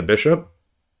take in the bishop?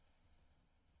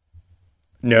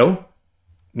 No.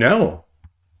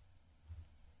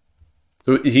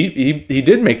 So he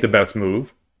did make the best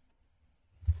move.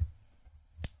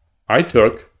 I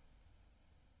took.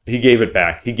 He gave it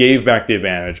back. He gave back the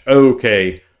advantage.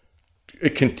 Okay.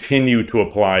 Continue to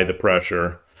apply the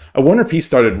pressure. I wonder if he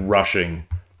started rushing.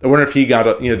 I wonder if he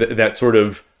got that sort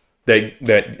of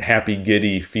that happy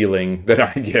giddy feeling that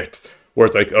I get, where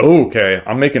it's like, oh, okay,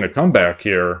 I'm making a comeback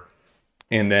here,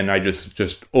 and then I just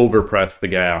overpress the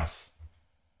gas.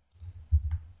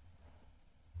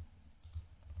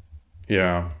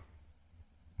 Yeah.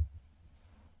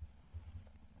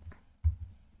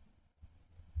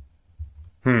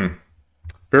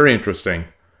 Very interesting.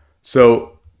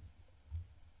 So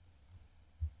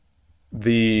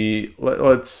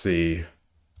let's see.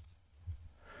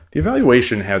 The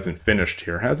evaluation hasn't finished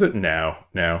here, has it? No.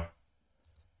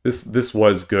 This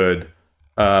was good.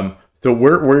 So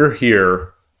we're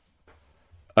here.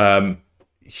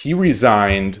 He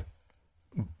resigned,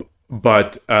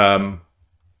 but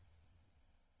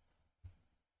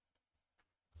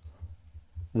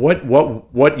what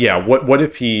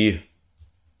if he,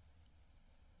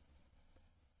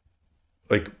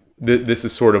 like, this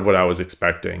is sort of what I was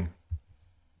expecting.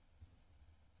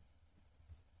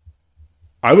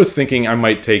 I was thinking I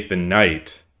might take the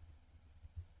knight.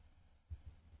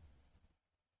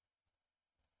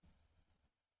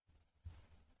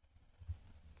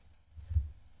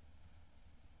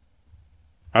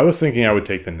 I was thinking I would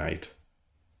take the knight,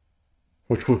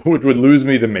 which would lose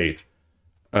me the mate.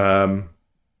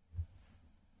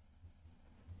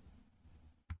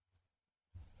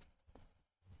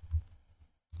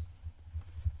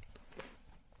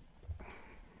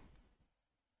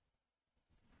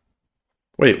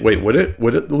 Wait, would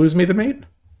it lose me the mate?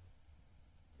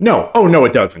 No. Oh, no,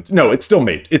 it doesn't. No, it's still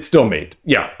mate. It's still mate.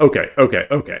 Yeah, okay.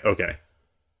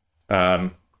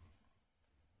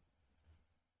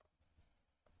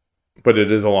 But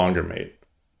it is a longer mate.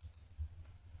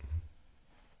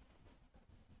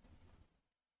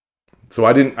 So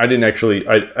I didn't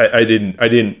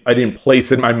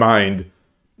place in my mind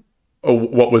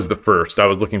what was the first. I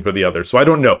was looking for the other. So I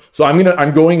don't know. So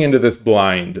I'm going into this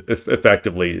blind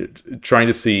effectively, trying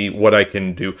to see what I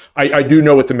can do. I do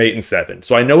know it's a mate and 7.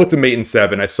 So I know it's a mate and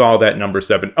 7. I saw that number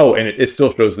 7. Oh, and it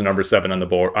still shows the number 7 on the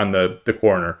board, on the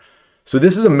corner. So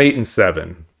this is a mate and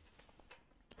 7.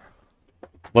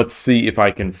 Let's see if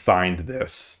I can find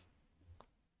this.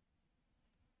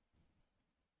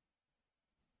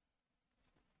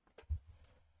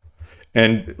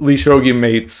 And Lee Shogi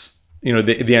mates, you know,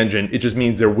 the engine, it just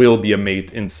means there will be a mate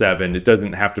in 7. It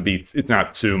doesn't have to be, it's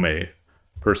not Tsume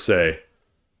per se.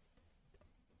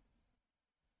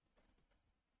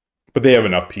 But they have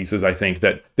enough pieces, I think,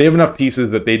 that they have enough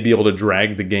pieces that they'd be able to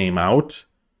drag the game out.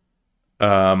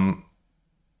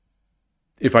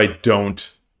 If I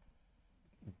don't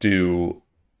do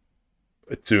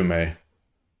a Tsume.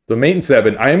 So mate and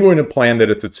 7, I am going to plan that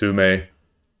it's a Tsume.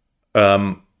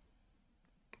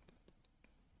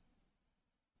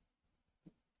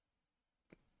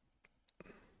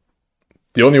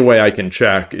 The only way I can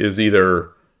check is either...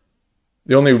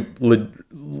 The only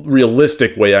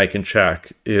realistic way I can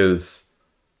check is...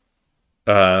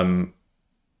 gold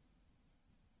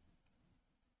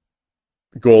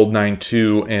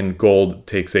 9-2 and gold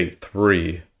takes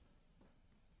 8-3.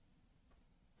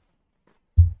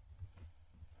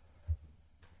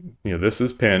 You know, this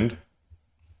is pinned.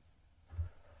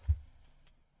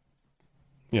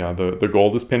 Yeah, the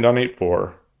gold is pinned on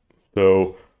 8-4.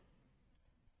 So...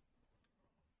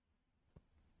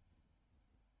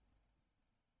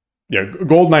 Yeah,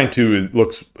 gold 9-2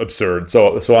 looks absurd.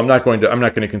 So I'm not going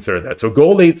to consider that. So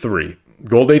gold 8-3.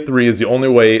 Gold 8-3 is the only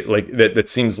way like that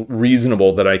seems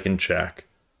reasonable that I can check.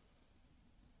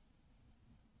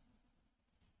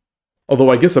 Although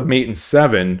I guess a mate and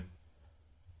 7.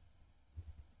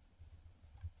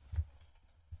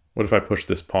 What if I push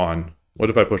this pawn? What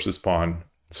if I push this pawn?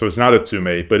 So it's not a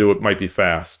Tsume, but it might be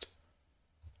fast.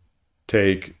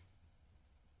 Take.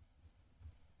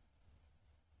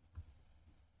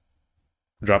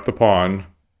 Drop the pawn.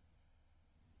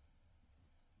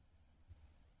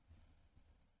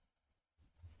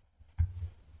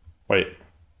 Wait.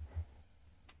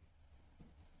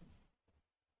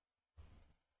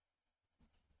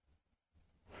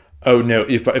 Oh no!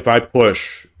 If I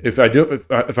push, if I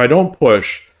don't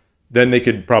push, then they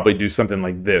could probably do something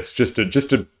like this, just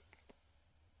to.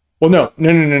 Well, no,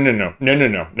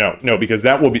 because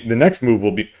that will be the next move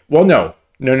will be. Well, no.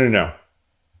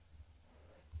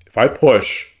 If I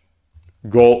push,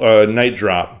 gold knight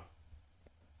drop,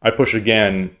 I push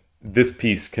again. This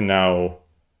piece can now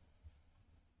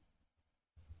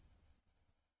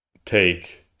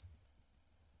take.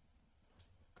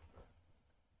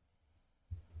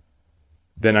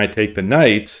 Then I take the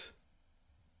knight.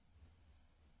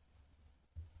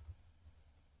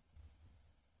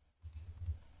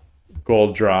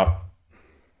 Gold drop.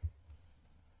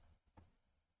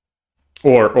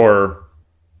 Or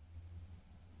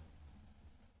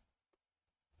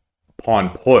pawn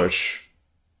push.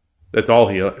 That's all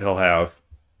he'll have.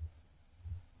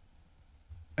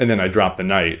 And then I drop the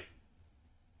knight.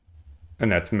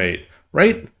 And that's mate,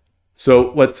 right?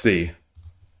 So let's see.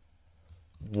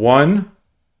 1.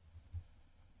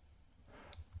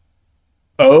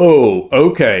 Oh,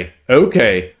 okay.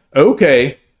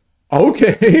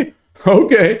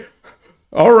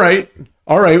 All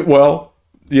right. Well,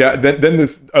 yeah. Then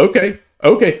this. Okay.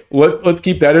 Let's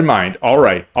keep that in mind. All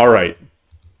right.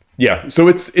 Yeah. So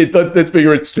let's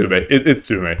figure it's Tsume. It's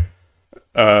Tsume.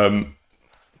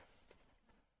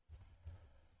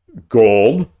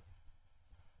 Gold.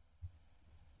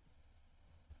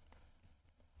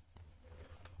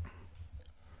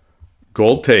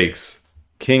 Gold takes.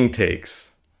 King takes.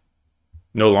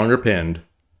 No longer pinned.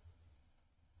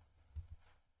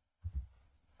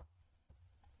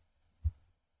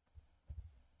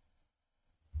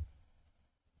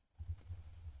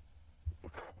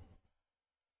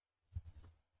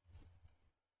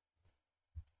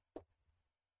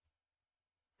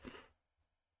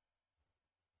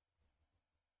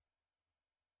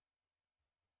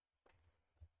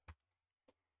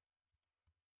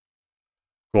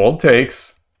 Gold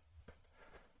takes.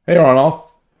 Hey, Arnold.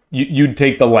 You'd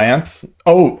take the lance?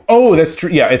 Oh, that's true.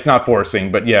 Yeah, it's not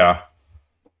forcing, but yeah.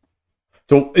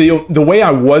 So the way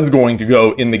I was going to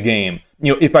go in the game,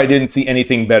 if I didn't see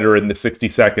anything better in the 60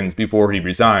 seconds before he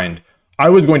resigned, I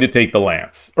was going to take the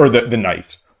lance or the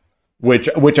knight, which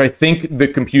I think the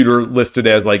computer listed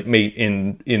as like mate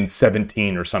in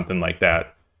 17 or something like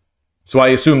that. So I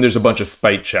assume there's a bunch of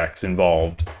spite checks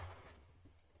involved.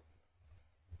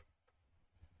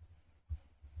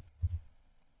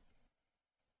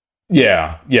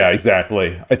 Yeah, yeah,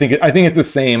 exactly. I think it's the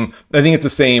same. I think it's the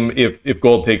same if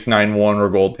gold takes 9-1 or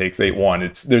gold takes 8-1.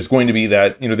 It's there's going to be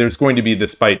that, there's going to be the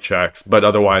spite checks, but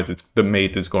otherwise it's the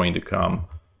mate is going to come.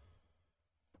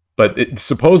 But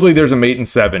supposedly there's a mate in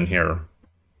 7 here.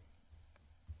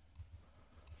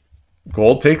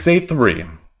 Gold takes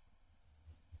 8-3.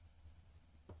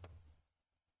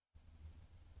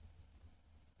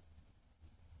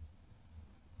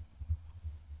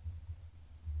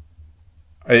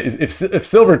 If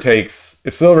silver takes,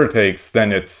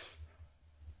 then it's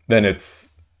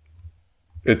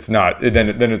not.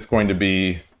 Then it's going to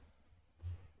be,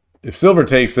 if silver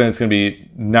takes, then it's going to be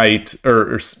knight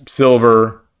or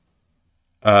silver,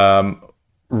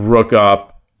 rook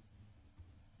up,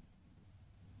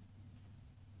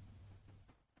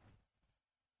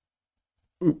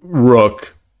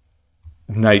 rook,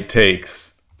 knight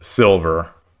takes,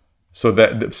 silver. So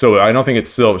I don't think it's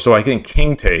silver. So I think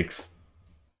king takes,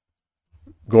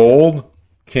 gold,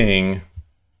 king,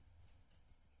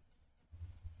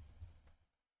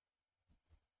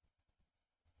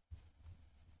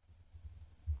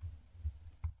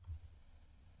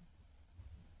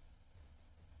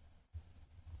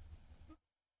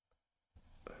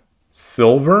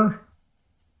 silver,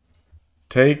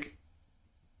 take,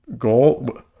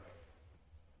 gold,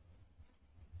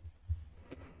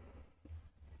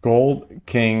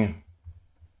 king,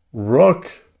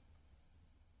 rook.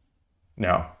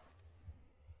 No.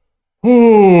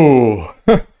 Ooh.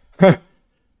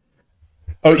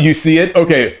 Oh, you see it?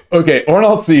 Okay, okay.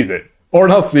 Ornald sees it.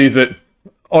 Ornald sees it.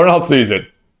 Ornald sees it.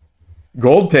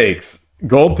 Gold takes.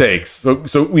 Gold takes. So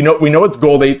we know it's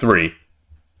gold 8-3.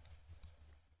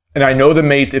 And I know the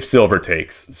mate if silver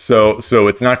takes. So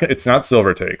it's not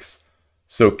silver takes.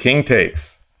 So king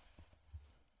takes.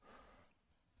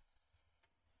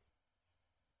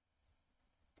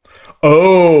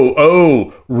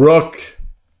 Oh, rook,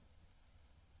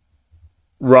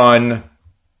 run,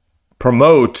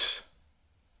 promote.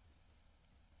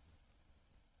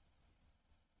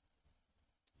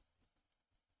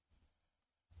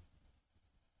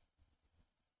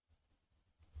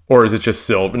 Or is it just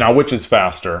silver? Now, which is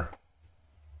faster?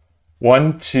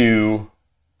 1, 2.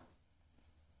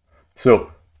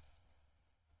 So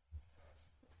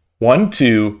 1,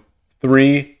 2,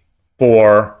 3,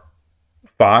 4,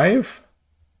 5.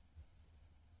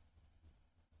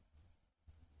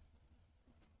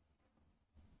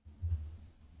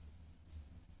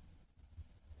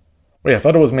 Wait, I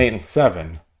thought it was mate in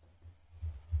 7.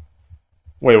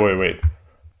 Wait.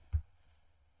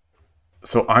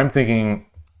 So I'm thinking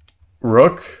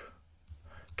rook,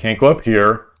 can't go up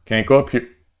here, can't go up here.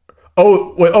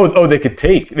 Oh, wait, they could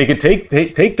take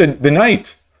the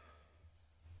knight.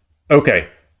 Okay.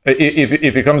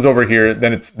 If it comes over here,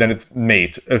 then it's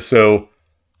mate. So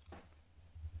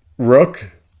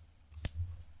rook,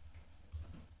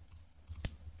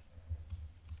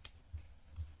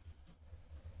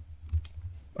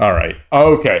 all right.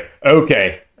 Okay.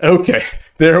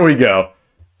 There we go.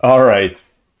 All right.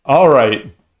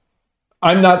 I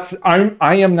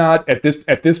am not at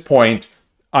this point.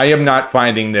 I am not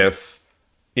finding this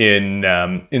in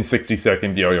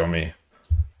 60-second Byoyomi.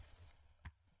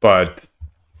 But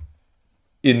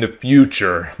in the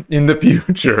future, I'm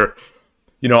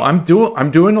doing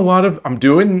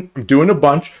a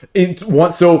bunch.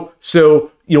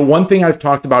 One thing I've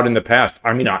talked about in the past,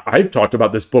 I've talked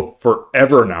about this book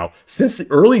forever now. Since the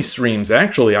early streams,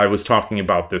 actually, I was talking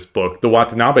about this book, the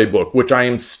Watanabe book, which I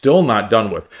am still not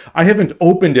done with. I haven't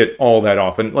opened it all that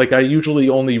often. Like, I usually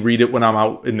only read it when I'm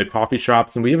out in the coffee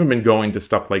shops, and we haven't been going to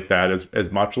stuff like that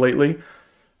as much lately,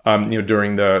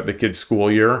 during the kids'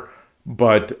 school year.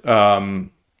 But,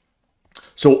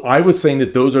 so I was saying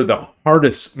that those are the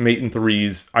hardest mate in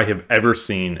 3s I have ever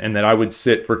seen, and that I would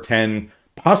sit for 10,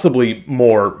 possibly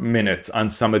more minutes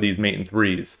on some of these mate in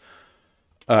 3s.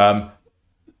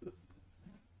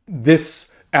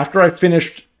 This after I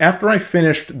finished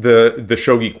the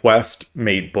Shogi Quest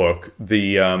mate book,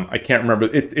 the I can't remember,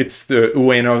 it's the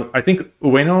Ueno, I think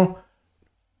Ueno.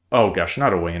 Oh gosh,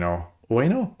 not Ueno,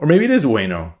 or maybe it is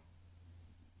Ueno.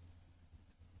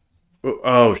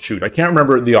 Oh shoot, I can't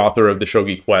remember the author of the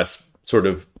Shogi Quest sort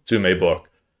of Tsume book,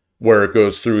 where it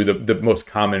goes through the most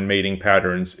common mating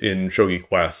patterns in Shogi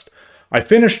Quest. I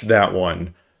finished that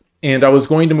one, and I was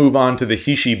going to move on to the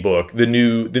Hishi book, the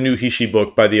new Hishi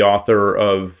book by the author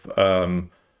of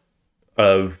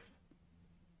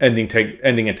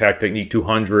Ending Attack Technique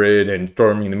 200 and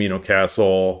Storming the Mino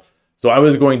Castle. So I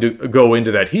was going to go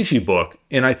into that Hishi book,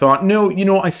 and I thought, no,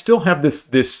 I still have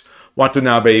this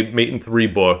Watanabe Mate in 3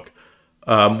 book,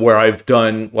 where I've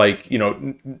done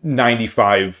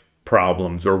 95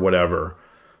 problems or whatever.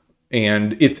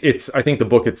 and it's I think the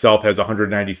book itself has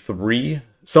 193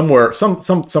 somewhere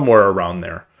around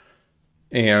there.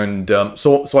 And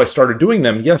so I started doing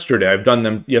them yesterday. I've done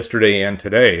them yesterday and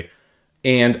today,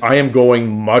 and I am going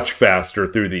much faster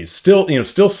through these.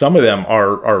 Still some of them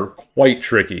are quite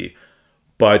tricky,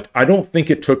 but I don't think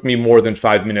it took me more than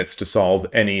 5 minutes to solve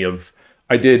any of.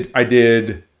 I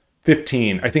did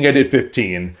 15. I think I did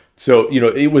 15. So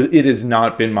it has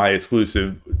not been my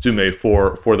exclusive Zume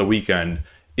for the weekend.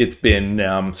 It's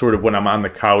been sort of when I'm on the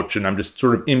couch and I'm just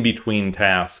sort of in between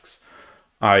tasks.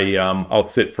 I'll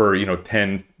sit for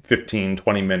 10, 15,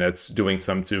 20 minutes doing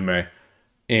some Zume,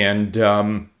 and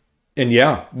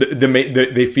yeah,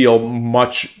 they feel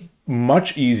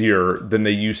much easier than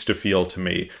they used to feel to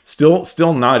me.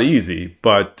 Still not easy,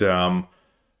 but I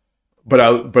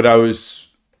was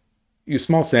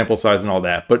small sample size and all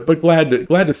that, but glad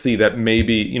to see that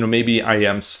maybe I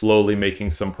am slowly making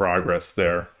some progress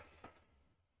there.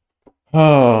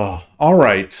 Oh, all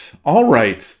right.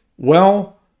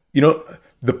 Well,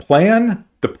 the plan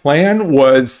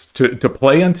was to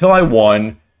play until I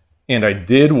won, and I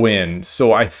did win.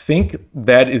 So I think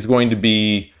that's going to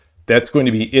be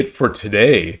it for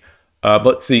today.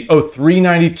 Let's see. Oh,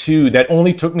 392. That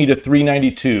only took me to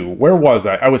 392. Where was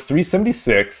I? I was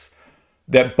 376.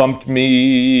 That bumped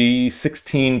me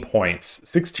 16 points,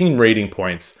 16 rating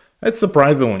points. That's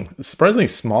surprisingly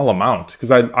small amount,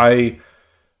 because I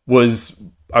was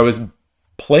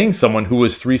playing someone who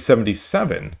was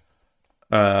 377.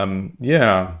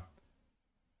 Yeah,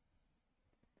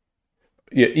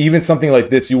 even something like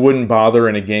this, you wouldn't bother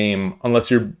in a game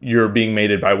unless you're being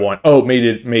mated by one. Oh,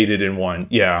 mated in one.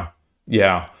 Yeah.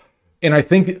 And I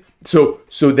think so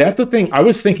that's the thing. I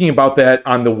was thinking about that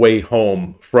on the way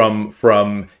home from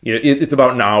it's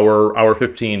about an hour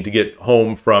 15 to get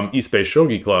home from East Bay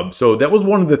Shogi Club. So that was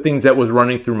one of the things that was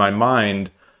running through my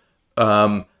mind,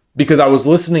 because I was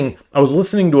listening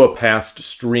to a past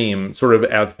stream sort of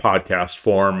as podcast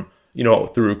form,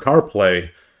 through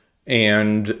CarPlay,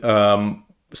 and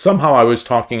somehow I was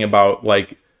talking about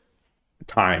like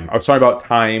time. I was talking about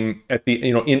time at the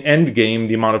in end game,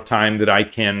 the amount of time that I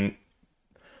can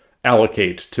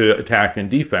allocate to attack and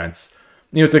defense.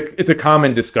 It's a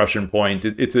common discussion point.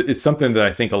 It's something that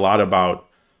I think a lot about,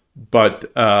 but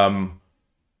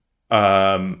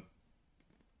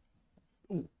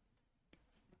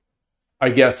I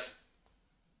guess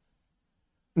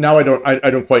now I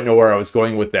don't quite know where I was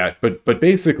going with that, but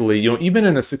basically, even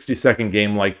in a 60-second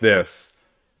game like this,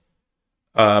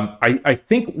 I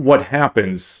think what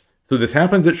happens. So this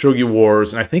happens at Shogi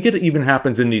Wars, and I think it even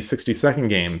happens in these 60-second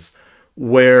games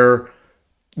where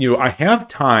I have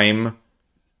time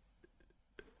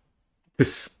to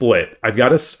split. I've got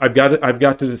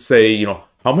to say,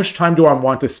 how much time do I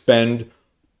want to spend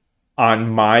on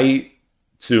my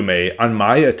Tsume, on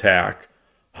my attack?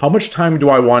 How much time do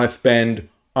I want to spend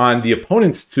on the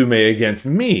opponent's Tsume against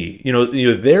me?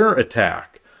 Their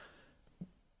attack.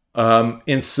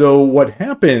 And so what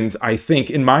happens, I think,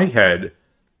 in my head,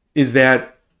 is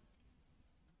that,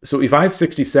 so if I have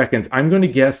 60 seconds, I'm going to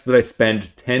guess that I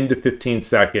spend 10 to 15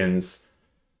 seconds,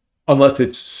 unless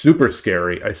it's super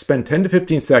scary, I spend 10 to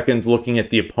 15 seconds looking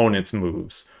at the opponent's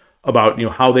moves, about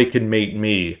how they can mate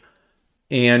me.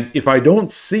 And if I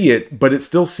don't see it, but it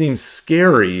still seems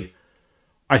scary,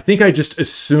 I think I just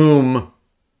assume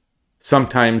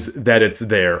sometimes that it's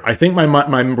there. I think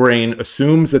my brain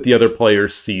assumes that the other player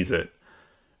sees it.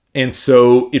 And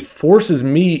so it forces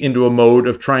me into a mode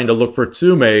of trying to look for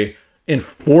Tsume and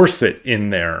force it in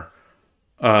there.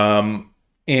 And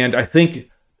I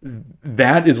think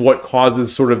that is what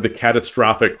causes sort of the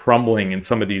catastrophic crumbling in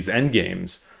some of these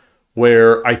endgames,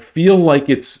 where I feel like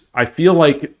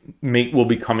mate will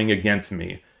be coming against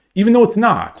me, even though it's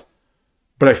not.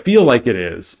 But I feel like it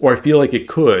is, or I feel like it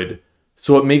could.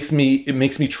 So it makes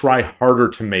me try harder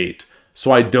to mate.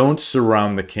 So I don't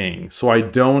surround the king. So I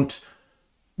don't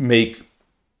make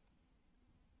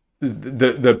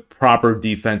the proper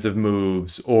defensive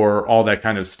moves or all that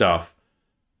kind of stuff.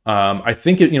 I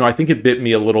think it bit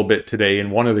me a little bit today in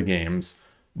one of the games,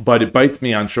 but it bites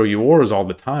me on Shogi Wars all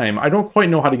the time. I don't quite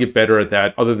know how to get better at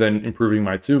that other than improving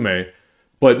my Tsume,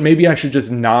 but maybe I should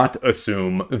just not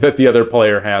assume that the other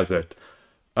player has it.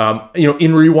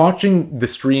 In rewatching the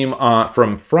stream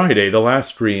from Friday, the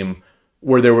last stream,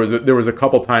 where there was a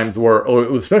couple times where,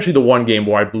 especially the one game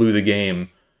where I blew the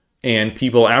game, and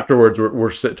people afterwards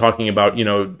were talking about,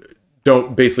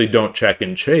 don't check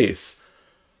and chase.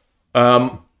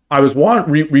 I was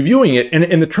reviewing it, and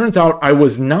it turns out I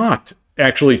was not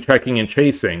actually checking and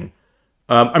chasing.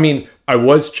 I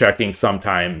was checking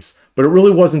sometimes, but it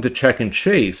really wasn't a check and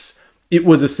chase. It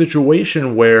was a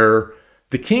situation where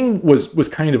the king was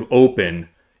kind of open,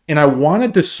 and I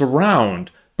wanted to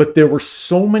surround, but there were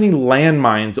so many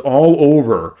landmines all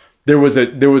over. There was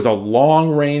a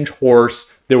long range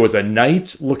horse. There was a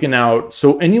knight looking out.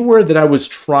 So anywhere that I was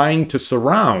trying to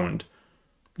surround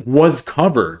was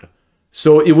covered.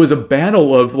 So it was a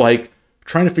battle of like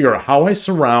trying to figure out how I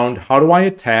surround, how do I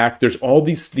attack. There's all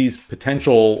these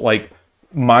potential like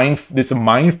it's a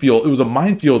minefield. It was a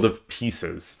minefield of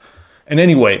pieces. And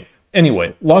anyway,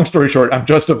 long story short, I'm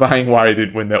justifying why I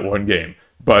didn't win that one game.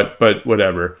 But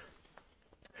whatever.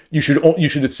 You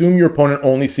should assume your opponent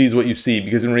only sees what you see,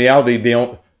 because in reality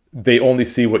they only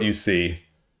see what you see.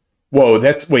 Whoa,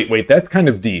 that's kind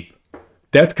of deep.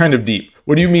 That's kind of deep.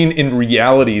 What do you mean in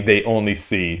reality they only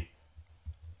see?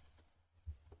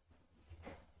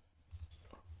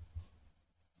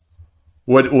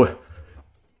 What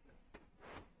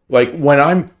like when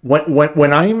I'm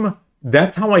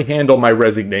that's how I handle my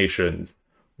resignations,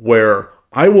 where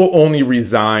I will only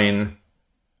resign.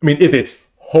 I mean, if it's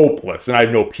hopeless and I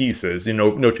have no pieces,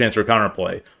 no chance for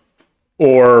counterplay,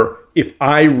 or if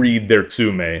I read their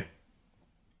tsume.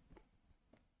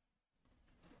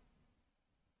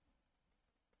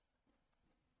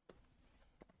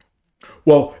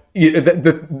 Well,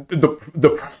 the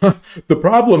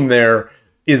problem there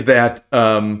is that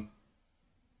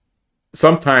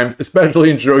sometimes, especially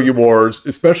in Shogi Wars,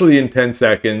 especially in 10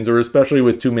 seconds, or especially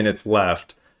with 2 minutes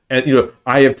left, and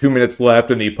I have 2 minutes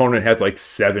left and the opponent has like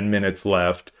 7 minutes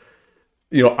left,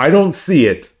 I don't see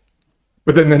it,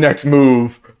 but then the next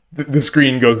move, the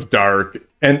screen goes dark,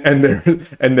 and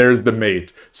there's the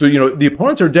mate. So the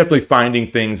opponents are definitely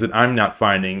finding things that I'm not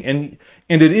finding, and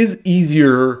it is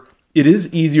easier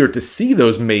to see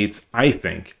those mates, I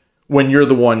think, when you're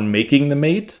the one making the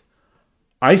mate.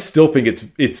 I still think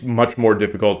it's much more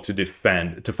difficult to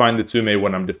find the tsume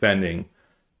when I'm defending.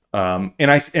 And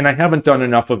I haven't done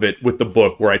enough of it with the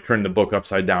book, where I turn the book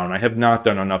upside down. I have not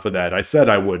done enough of that. I said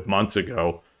I would months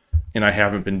ago, and I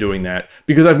haven't been doing that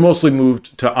because I've mostly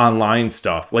moved to online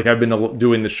stuff. Like I've been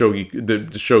doing the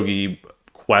shogi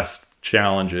quest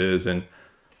challenges, and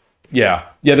yeah.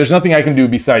 There's nothing I can do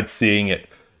besides seeing it.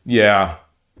 Yeah,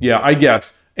 I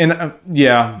guess, and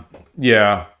yeah.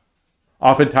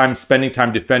 Oftentimes, spending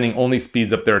time defending only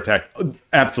speeds up their attack.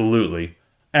 Absolutely.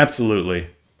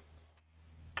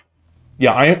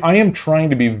 Yeah, I am trying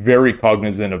to be very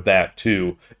cognizant of that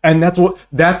too, and that's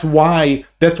why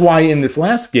in this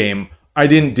last game I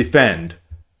didn't defend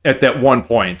at that one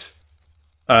point.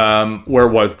 Where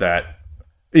was that?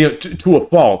 To a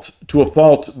fault.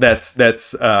 That's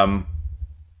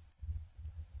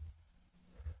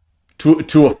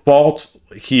to a fault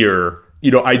here.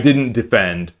 I didn't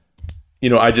defend.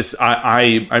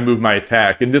 I moved my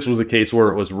attack, and this was a case where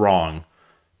it was wrong.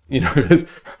 Because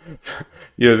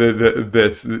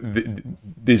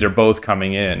these are both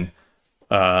coming in.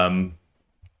 But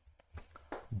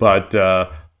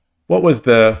what was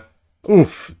the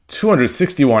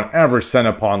 261 average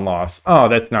centipon loss? Oh,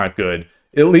 that's not good.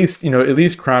 At least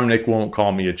Kramnik won't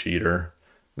call me a cheater.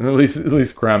 At least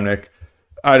Kramnik.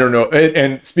 I don't know.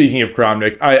 And speaking of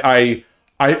Kramnik, I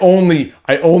only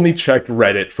checked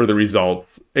Reddit for the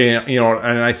results, and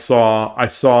and I saw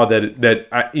that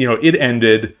it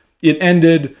ended.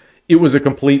 It was a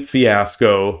complete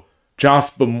fiasco.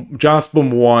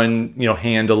 Jospum won,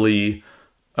 handily,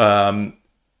 but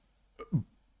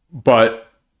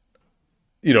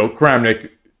Kramnik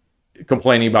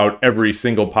complaining about every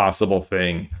single possible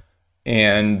thing,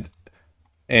 and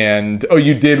oh,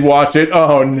 you did watch it?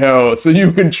 Oh no! So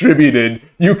you contributed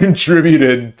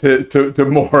to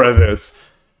more of this.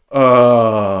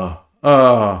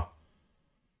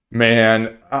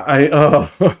 Man,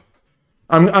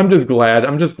 I'm just glad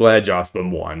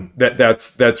Jospin won.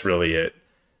 That's really it.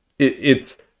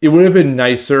 It would have been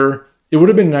nicer. It would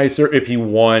have been nicer if he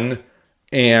won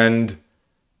and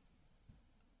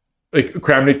like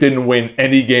Kramnik didn't win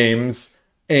any games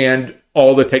and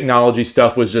all the technology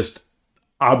stuff was just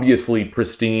obviously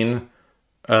pristine.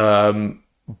 I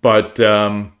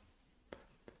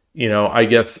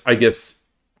guess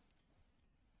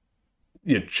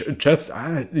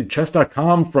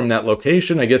chess.com from that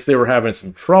location, I guess they were having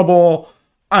some trouble.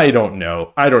 I don't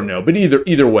know. But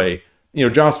either way,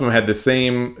 Jocelyn had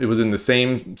it was in the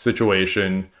same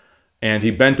situation, and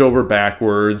he bent over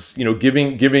backwards,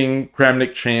 giving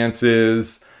Kramnik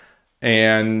chances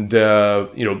and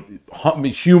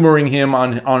humoring him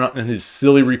on his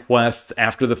silly requests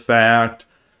after the fact.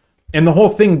 And the whole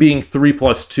thing being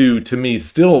 3+2 to me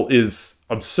still is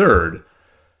absurd.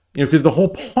 Because the whole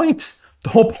point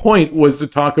was to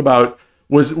talk about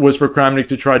was for Kramnik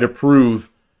to try to prove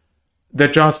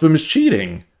that Jospin is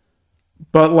cheating.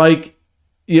 But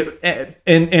Yeah,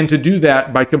 and to do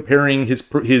that by comparing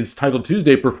his Title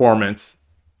Tuesday performance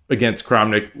against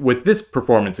Kramnik with this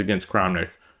performance against Kramnik.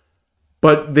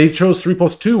 But they chose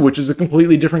 3+2, which is a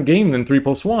completely different game than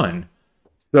 3+1.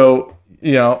 So,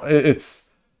 it's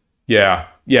yeah.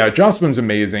 Jocelyn's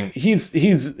amazing.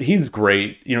 He's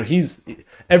great. He's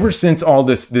ever since all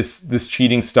this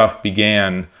cheating stuff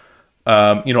began.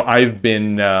 I've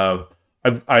been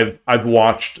I've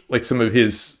watched like some of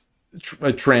his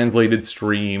translated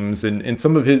streams and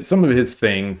some of his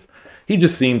things. He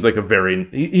just seems like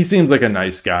he seems like a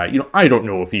nice guy. I don't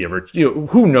know if he ever,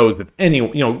 who knows if any,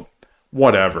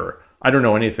 whatever. I don't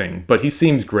know anything, but he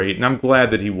seems great, and I'm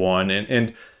glad that he won.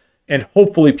 And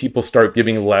hopefully people start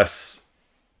giving less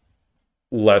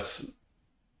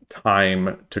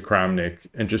time to Kramnik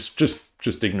and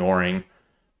just ignoring.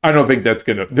 I don't think that's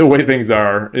the way things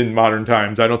are in modern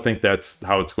times. I don't think that's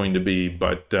how it's going to be.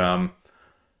 But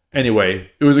anyway,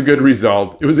 it was a good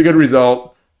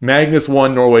result. Magnus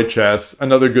won Norway Chess,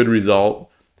 another good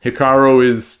result. Hikaru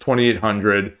is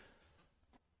 2,800.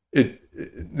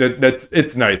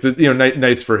 It's nice.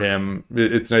 Nice for him.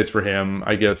 It's nice for him.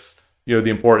 I guess the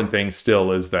important thing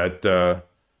still is that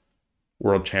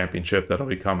World Championship that'll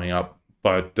be coming up.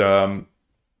 But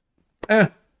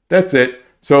that's it.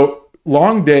 So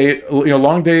long day of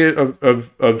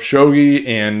shogi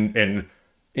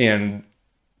and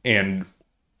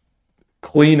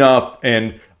clean up,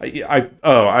 and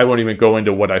I won't even go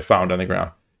into what I found on the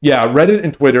ground. Yeah, Reddit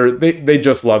and Twitter, they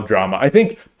just love drama. I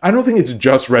don't think it's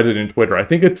just Reddit and Twitter. I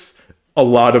think it's a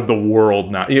lot of the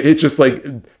world now. It's just like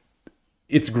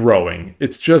it's growing.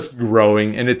 It's just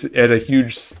growing, and it's at a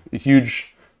huge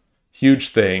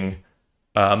thing.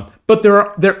 But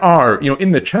there are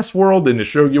in the chess world, in the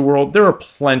shogi world, there are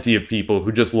plenty of people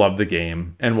who just love the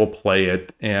game and will play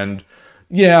it, and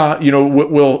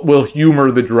we'll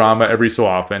humor the drama every so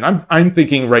often. I'm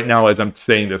thinking right now as I'm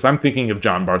saying this, I'm thinking of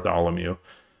John Bartholomew,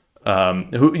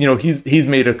 who he's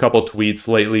made a couple tweets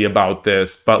lately about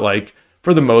this, but like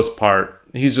for the most part,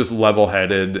 he's just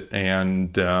level-headed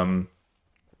and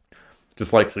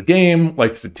just likes the game,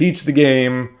 likes to teach the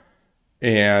game,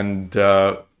 and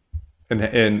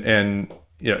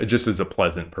just is a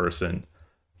pleasant person.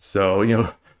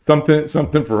 So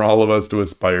something for all of us to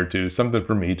aspire to, something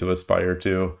for me to aspire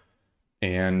to.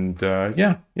 And so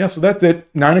that's it.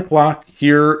 9 o'clock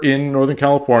here in Northern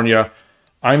California.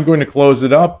 I'm going to close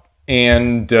it up,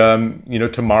 and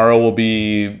tomorrow will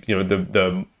be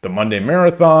the Monday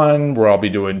marathon, where I'll be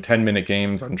doing 10-minute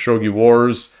games on Shogi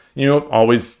Wars.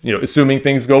 Always assuming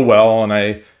things go well, and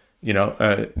I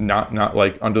not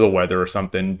like under the weather or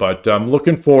something, but I'm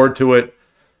looking forward to it.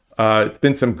 It's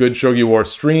been some good Shogi War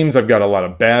streams. I've got a lot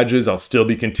of badges. I'll still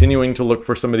be continuing to look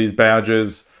for some of these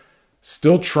badges.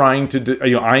 Still trying to,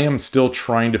 I am still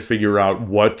trying to figure out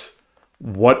what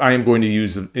I am going to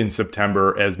use in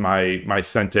September as my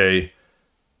Sente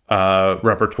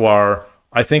repertoire.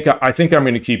 I think I'm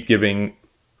going to keep giving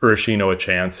Urashino a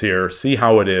chance here, see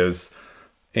how it is,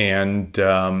 and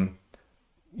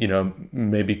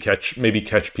maybe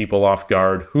catch people off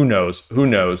guard. Who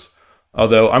knows?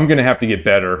 Although I'm going to have to get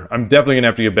better. I'm definitely going to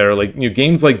have to get better. Like,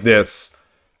 games like this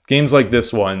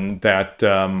one that,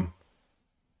 12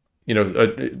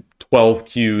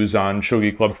 Qs on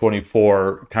Shogi Club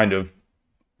 24 kind of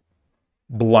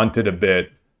blunted a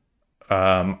bit.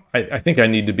 I think I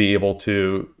need to be able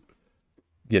to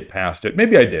get past it.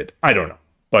 Maybe I did. I don't know.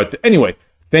 But anyway,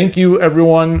 thank you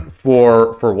everyone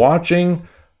for watching.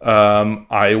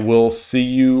 I will see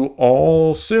you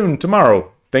all soon tomorrow.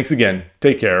 Thanks again.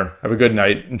 Take care. Have a good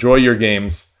night. Enjoy your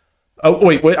games. Oh,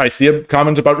 wait. I see a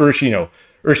comment about Urashino.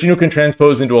 Urashino can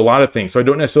transpose into a lot of things, so I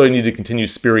don't necessarily need to continue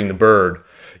spearing the bird.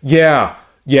 Yeah,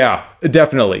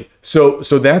 definitely. So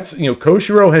that's,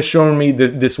 Koshiro has shown me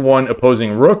this one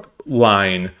opposing rook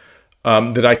line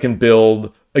that I can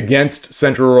build against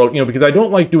central, because I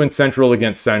don't like doing central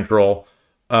against central.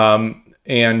 But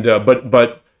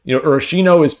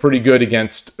Urashino is pretty good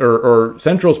against, or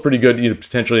Central is pretty good,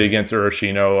 potentially against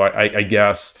Urashino, I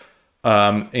guess.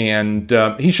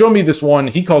 He showed me this one.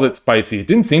 He called it spicy. It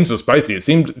didn't seem so spicy. It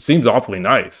seemed awfully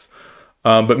nice.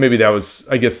 But maybe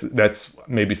I guess that's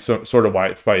maybe sort of why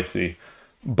it's spicy.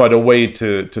 But a way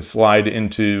to slide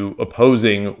into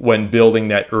opposing when building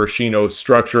that Urashino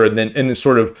structure, and then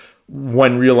sort of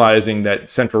when realizing that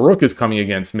Central Rook is coming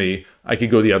against me, I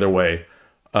could go the other way.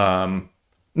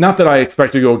 Not that I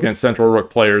expect to go against Central Rook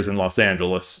players in Los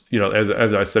Angeles.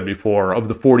 As I said before, of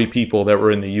the 40 people that were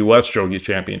in the U.S. Shogi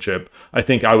Championship, I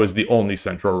think I was the only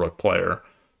Central Rook player.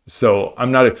 So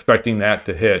I'm not expecting that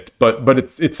to hit, but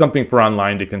it's something for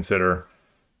online to consider.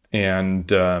 And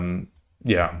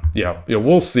Yeah.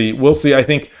 We'll see. We'll see. I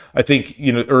think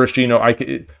Urashino.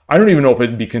 I don't even know if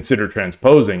it'd be considered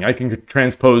transposing. I can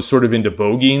transpose sort of into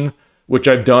bogeying, which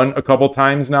I've done a couple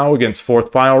times now against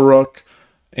fourth file rook,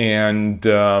 and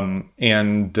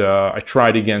I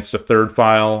tried against a third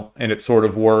file, and it sort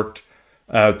of worked.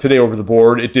 Today over the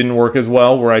board, it didn't work as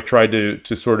well. Where I tried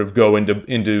to sort of go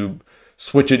into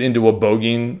switch it into a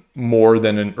bogeying more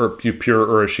than pure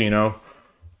Urashino.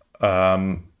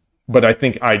 But I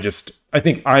think I just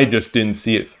didn't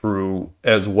see it through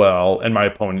as well, and my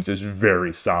opponent is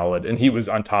very solid, and he was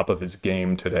on top of his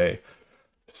game today.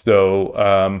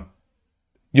 So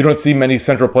you don't see many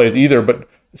central plays either, but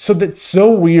so that's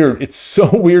so weird. It's so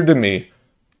weird to me,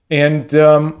 and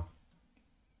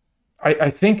I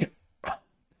think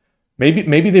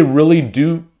maybe they really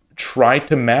do try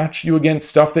to match you against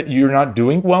stuff that you're not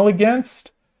doing well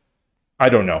against. I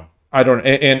don't know.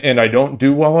 And I don't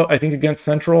do well, I think, against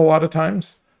Central a lot of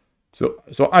times. So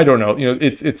I don't know.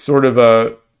 It's sort of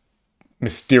a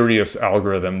mysterious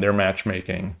algorithm, their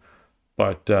matchmaking.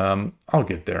 But I'll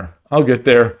get there.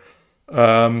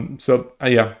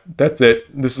 Yeah, that's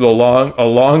it. This is a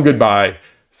long goodbye.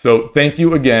 So thank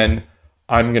you again.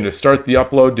 I'm going to start the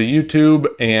upload to YouTube,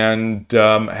 and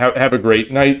have a great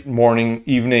night, morning,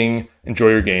 evening. Enjoy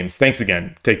your games. Thanks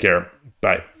again. Take care.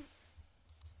 Bye.